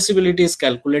transmissibility is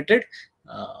calculated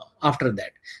after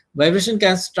that. Vibration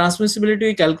transmissibility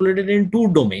we calculated in two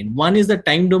domain. One is the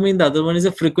time domain, the other one is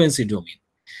the frequency domain.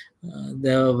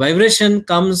 The vibration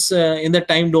comes in the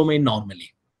time domain normally.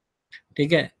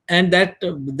 Okay, and that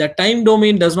the time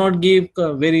domain does not give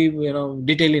very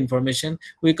detailed information.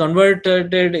 We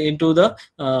converted it into the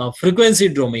frequency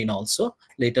domain also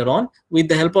later on with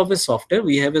the help of a software.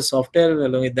 We have a software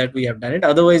along with that we have done it.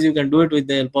 Otherwise, you can do it with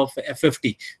the help of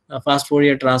FFT, fast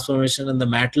Fourier transformation, and the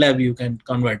MATLAB. You can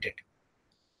convert it.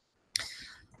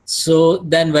 So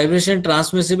then vibration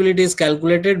transmissibility is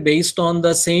calculated based on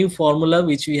the same formula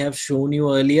which we have shown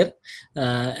you earlier,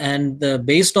 and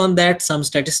based on that some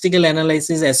statistical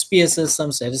analysis, SPSS,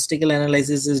 some statistical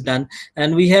analysis is done,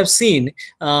 and we have seen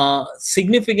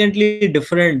significantly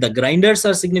different, the grinders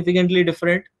are significantly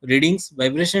different readings.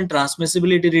 Vibration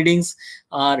transmissibility readings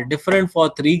are different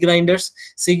for 3 grinders,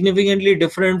 significantly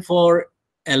different for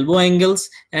elbow angles,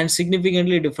 and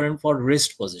significantly different for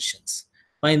wrist positions.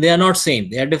 Fine, they are not same,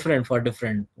 they are different for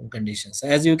different conditions.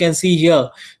 As you can see here,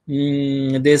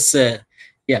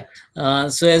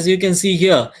 so as you can see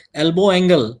here, elbow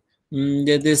angle,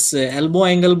 this elbow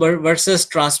angle versus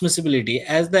transmissibility.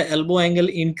 As the elbow angle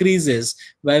increases,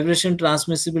 vibration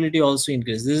transmissibility also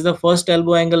increases. This is the first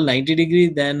elbow angle 90 degree,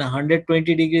 then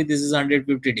 120 degree, this is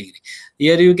 150 degree.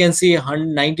 Here you can see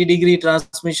 90 degree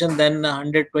transmission, then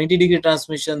 120 degree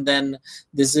transmission, then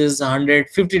this is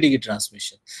 150 degree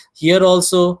transmission. Here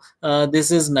also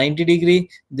this is 90 degree,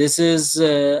 this is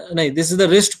this is the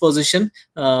wrist position,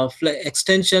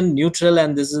 extension, neutral,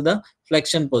 and this is the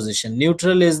flexion position.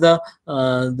 Neutral is the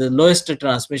lowest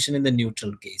transmission in the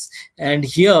neutral case. And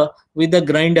here with the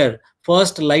grinder,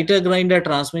 first lighter grinder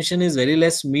transmission is very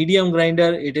less, medium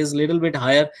grinder it is little bit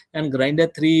higher, and grinder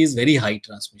 3 is very high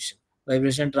transmission.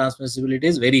 Vibration transmissibility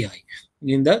is very high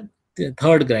in the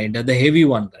third grinder, the heavy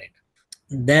one grinder.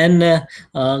 Then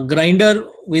grinder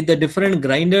with the different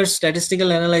grinders,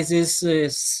 statistical analysis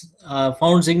is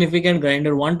found significant.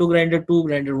 Grinder 1 to grinder 2,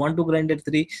 grinder 1 to grinder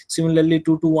 3, similarly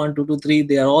 2 to 1, 2 to 3,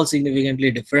 they are all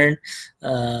significantly different.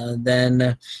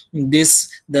 Then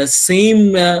the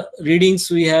same readings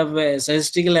we have,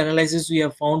 statistical analysis we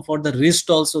have found for the wrist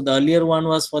also. The earlier one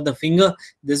was for the finger,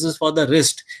 this is for the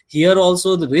wrist. Here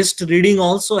also the wrist reading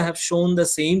also have shown the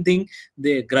same thing.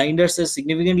 The grinders are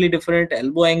significantly different,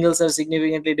 elbow angles are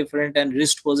significantly different, and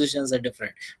wrist positions are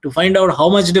different. To find out how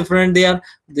much different they are,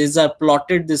 these are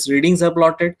plotted, these readings are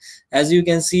plotted. As you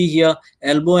can see here,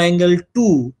 elbow angle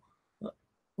 2,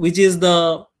 which is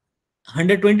the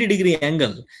 120 degree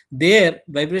angle, there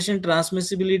vibration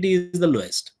transmissibility is the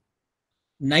lowest.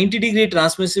 90 degree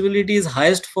transmissibility is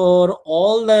highest for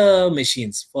all the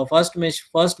machines. For first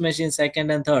machine,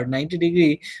 second and third, 90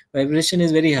 degree vibration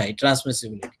is very high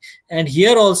transmissibility. And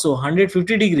here also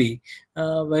 150 degree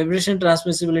vibration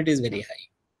transmissibility is very high,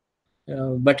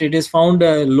 but it is found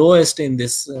lowest in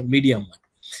this medium one.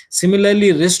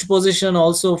 Similarly, wrist position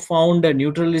also found a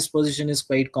neutral wrist position is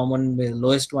quite common, the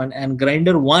lowest one, and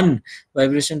grinder 1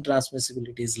 vibration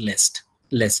transmissibility is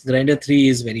less. Grinder 3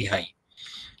 is very high.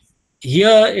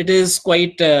 Here it is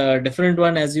quite a different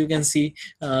one. As you can see,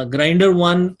 grinder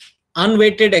 1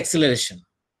 unweighted acceleration.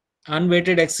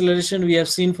 Unweighted acceleration we have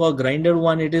seen for grinder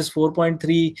 1, it is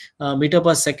 4.3 meter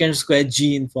per second square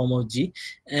G in form of G,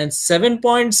 and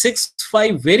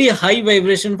 7.65 very high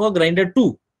vibration for grinder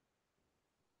 2.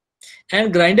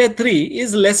 And grinder 3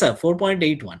 is lesser,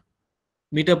 4.81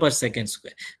 meter per second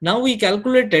square. Now we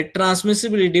calculated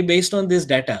transmissibility based on this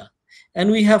data, and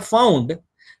we have found,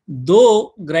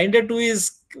 though grinder 2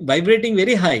 is vibrating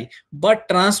very high, but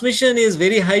transmission is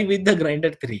very high with the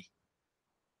grinder 3.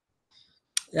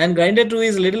 And grinder 2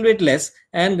 is a little bit less,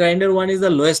 and grinder 1 is the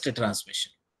lowest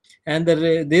transmission. And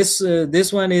this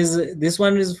one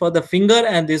is for the finger,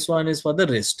 and this one is for the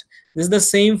wrist. This is the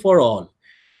same for all.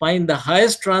 Find the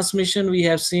highest transmission we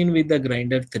have seen with the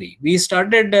grinder 3. We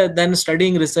started then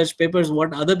studying research papers,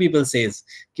 what other people says,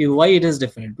 why it is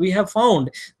different. We have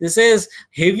found this is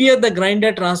heavier the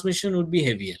grinder, transmission would be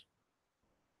heavier.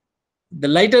 The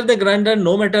lighter the grinder,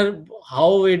 no matter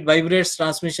how it vibrates,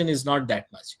 transmission is not that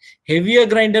much. Heavier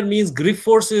grinder means grip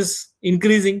force is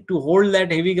increasing to hold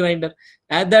that heavy grinder.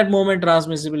 At that moment,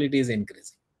 transmissibility is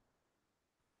increasing.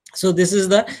 So this is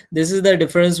the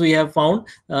difference we have found.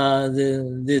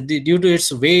 Due to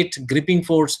its weight, gripping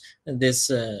force, this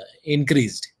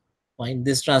increased. Find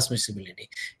this transmissibility.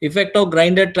 Effect of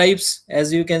grinder types,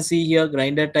 as you can see here,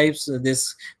 grinder types,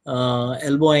 this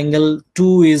elbow angle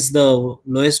 2 is the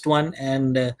lowest one,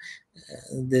 and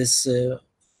this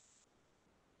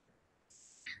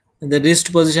the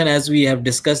wrist position, as we have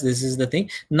discussed, this is the thing.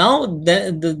 Now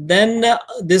then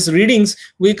this readings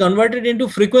we converted into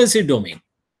frequency domain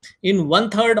in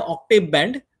 1/3 octave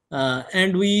band,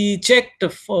 and we checked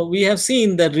for, we have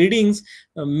seen the readings,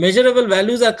 measurable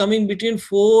values are coming between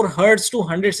 4 hertz to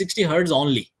 160 hertz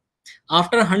only.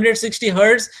 After 160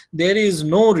 hertz there is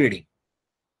no reading,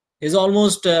 is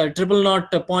almost triple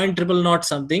naught, point triple naught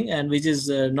something, and which is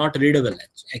not readable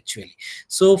actually.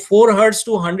 So 4 hertz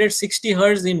to 160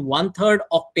 hertz in 1/3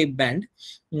 octave band,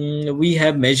 we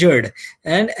have measured,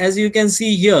 and as you can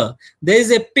see here, there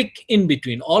is a peak in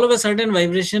between. All of a sudden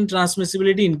vibration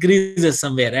transmissibility increases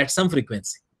somewhere at some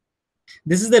frequency.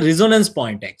 This is the resonance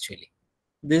point actually.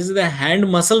 This is the hand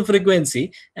muscle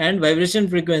frequency and vibration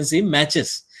frequency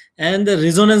matches, and the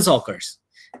resonance occurs.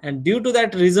 And due to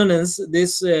that resonance,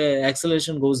 this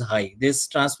acceleration goes high. This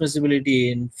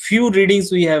transmissibility in few readings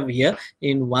we have here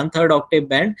in 1/3 octave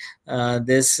band.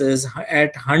 This is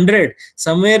at 100,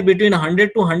 somewhere between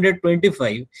 100 to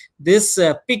 125. This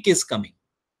peak is coming,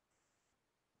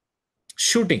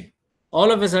 shooting. All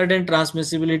of a sudden,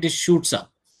 transmissibility shoots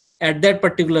up at that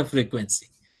particular frequency.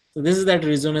 So this is that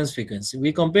resonance frequency.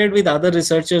 We compared with other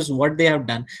researchers what they have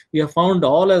done. We have found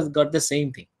all has got the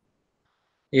same thing.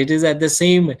 It is at the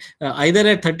same, either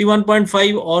at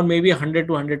 31.5 or maybe 100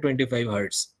 to 125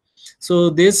 hertz. So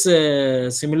this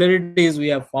similarities we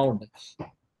have found.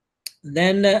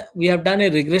 Then we have done a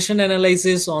regression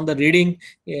analysis on the reading,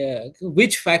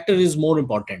 which factor is more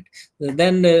important.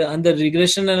 Then on the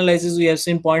regression analysis, we have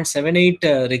seen 0.78,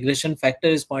 regression factor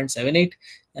is 0.78.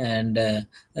 And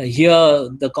here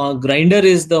the grinder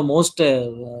is the most,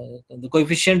 the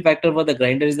coefficient factor for the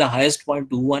grinder is the highest,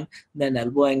 0.21, then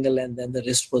elbow angle, and then the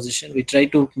wrist position. We try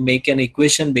to make an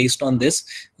equation based on this.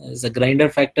 The grinder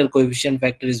factor, coefficient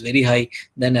factor is very high,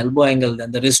 then elbow angle,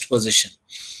 then the wrist position.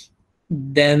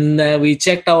 Then we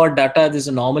checked our data. This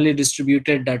is normally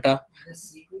distributed data.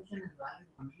 This equation is valid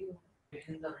only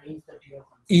within the range that you have.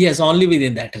 Yes, only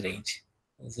within that range.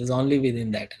 This is only within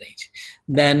that range.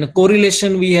 Then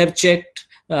correlation we have checked.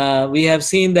 We have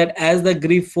seen that as the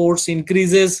grip force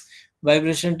increases,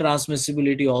 vibration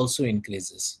transmissibility also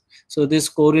increases. So this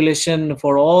correlation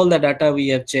for all the data we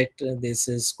have checked, this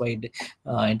is quite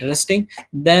interesting.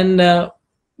 Then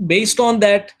based on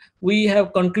that, we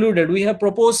have concluded, we have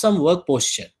proposed some work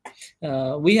posture.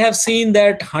 We have seen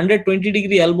that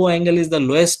 120-degree elbow angle is the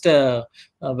lowest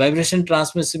vibration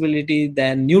transmissibility,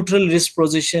 then neutral wrist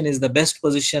position is the best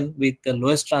position with the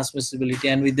lowest transmissibility,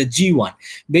 and with the G1.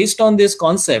 Based on this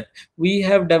concept, we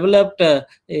have developed a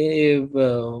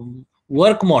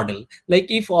work model. Like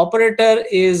if operator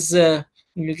is,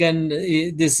 you can,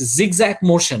 this zigzag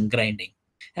motion grinding,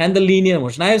 and the linear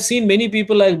motion. I have seen many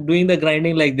people are doing the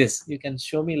grinding like this. You can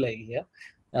show me like here.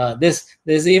 This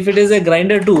if it is a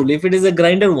grinder tool, if it is a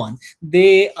grinder one,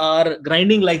 they are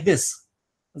grinding like this.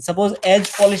 Suppose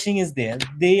edge polishing is there,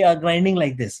 they are grinding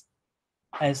like this.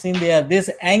 I've seen there, this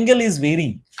angle is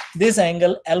varying. This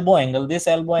angle, elbow angle, this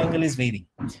elbow angle is varying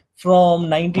from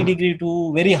 90 degree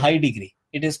to very high degree.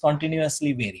 It is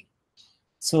continuously varying.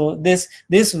 So this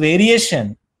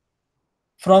variation,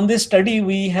 from this study,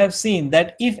 we have seen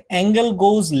that if angle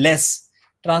goes less,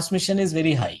 transmission is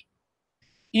very high.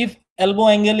 If elbow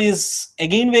angle is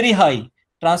again very high,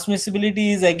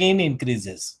 transmissibility is again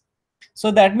increases. So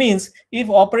that means if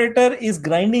operator is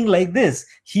grinding like this,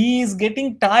 he is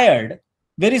getting tired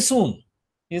very soon.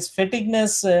 His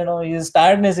fatigueness, his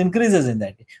tiredness increases in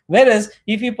that. Whereas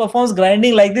if he performs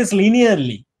grinding like this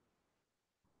linearly,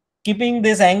 keeping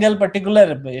this angle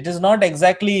particular, it is not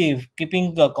exactly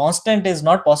keeping constant is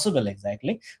not possible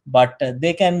exactly, but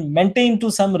they can maintain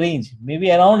to some range, maybe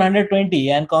around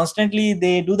 120, and constantly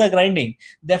they do the grinding,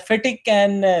 their fatigue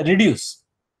can reduce.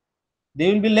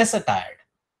 They will be less tired.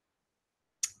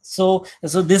 So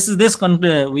this is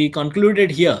we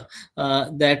concluded here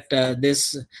that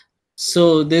this.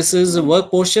 So this is work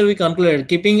posture we concluded,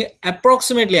 keeping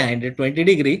approximately 120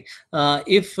 degree.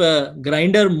 If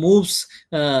grinder moves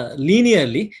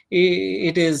linearly,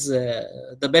 it is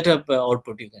the better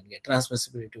output you can get.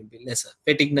 Transmissibility will be lesser,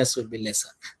 fatigueness will be lesser.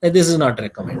 This is not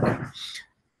recommended.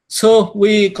 So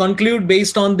we conclude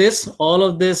based on this, all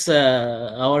of this,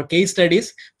 our case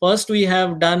studies. First, we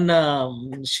have done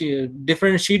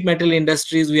different sheet metal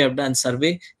industries. We have done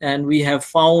survey, and we have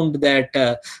found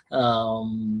that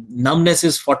numbness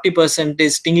is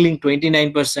 40%, tingling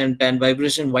 29%, and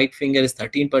vibration white finger is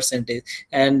 13%,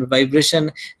 and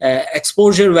vibration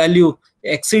exposure value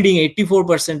exceeding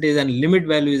 84%, and limit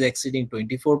value is exceeding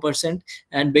 24%.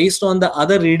 And based on the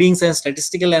other readings and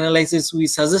statistical analysis, we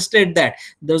suggested that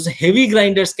those heavy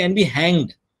grinders can be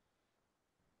hanged.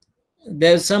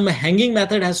 there's some hanging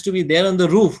method has to be there on the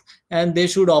roof, and they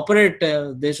should operate,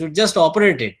 they should just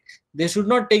operate it. They should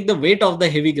not take the weight of the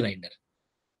heavy grinder.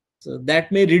 So that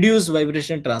may reduce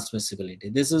vibration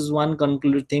transmissibility. This is one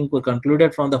thing we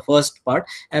concluded from the first part.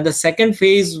 And the second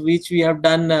phase, which we have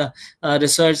done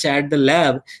research at the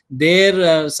lab,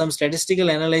 there some statistical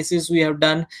analysis we have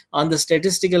done. On the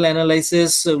statistical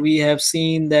analysis, we have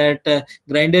seen that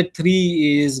grinder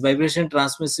 3 is vibration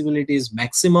transmissibility is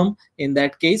maximum in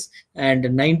that case, and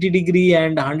 90-degree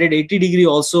and 180-degree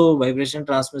also vibration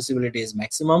transmissibility is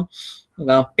maximum.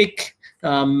 Pick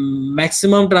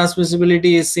maximum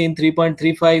transmissibility is seen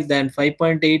 3.35, then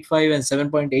 5.85 and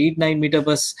 7.89 meter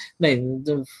per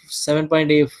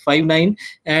 7.59,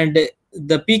 and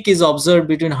the peak is observed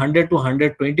between 100 to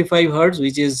 125 hertz,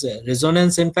 which is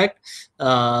resonance in fact.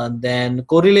 Then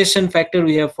correlation factor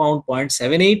we have found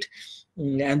 0.78,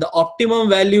 and the optimum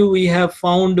value we have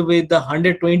found with the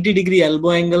 120-degree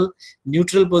elbow angle,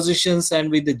 neutral positions,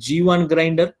 and with the G1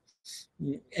 grinder.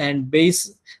 And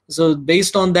based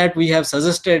on that, we have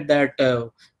suggested that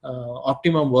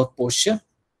optimum work posture.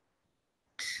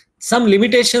 Some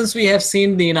limitations we have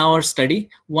seen in our study.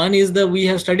 One is that we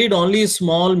have studied only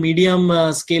small,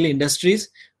 medium scale industries.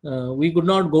 We could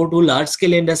not go to large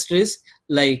scale industries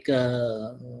like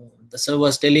the sir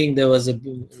was telling. There was a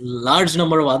large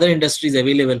number of other industries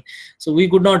available, so we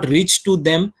could not reach to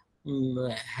them.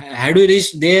 Had we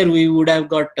reached there, we would have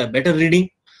got a better reading.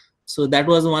 So that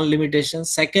was one limitation.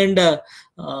 Second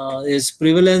is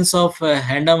prevalence of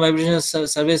hand-arm vibration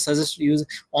survey suggests use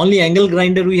only angle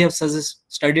grinder we have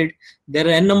studied. There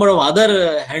are n number of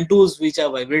other hand tools which are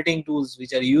vibrating tools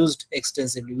which are used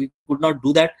extensively. We could not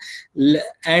do that.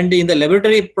 And in the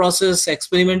laboratory process,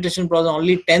 experimentation process,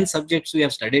 only 10 subjects we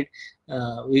have studied.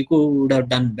 We would have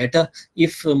done better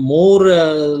if more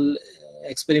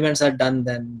experiments are done,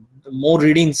 then more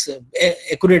readings,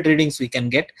 accurate readings we can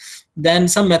get. Then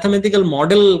some mathematical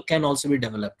model can also be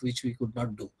developed, which we could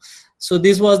not do. So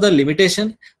this was the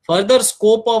limitation. Further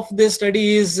scope of this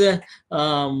study is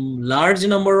large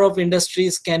number of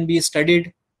industries can be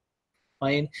studied.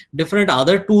 Fine. Different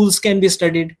other tools can be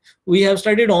studied. We have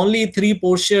studied only 3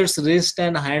 postures, wrist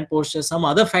and hand posture. Some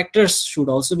other factors should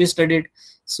also be studied.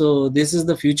 So this is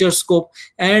the future scope.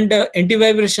 And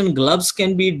anti-vibration gloves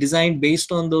can be designed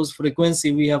based on those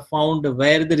frequency. We have found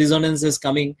where the resonance is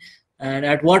coming and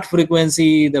at what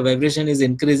frequency the vibration is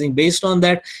increasing. Based on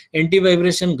that,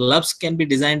 anti-vibration gloves can be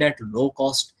designed at low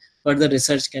cost. Further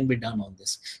research can be done on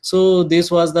this. So this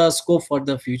was the scope for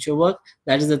the future work.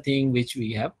 That is the thing which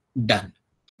we have done.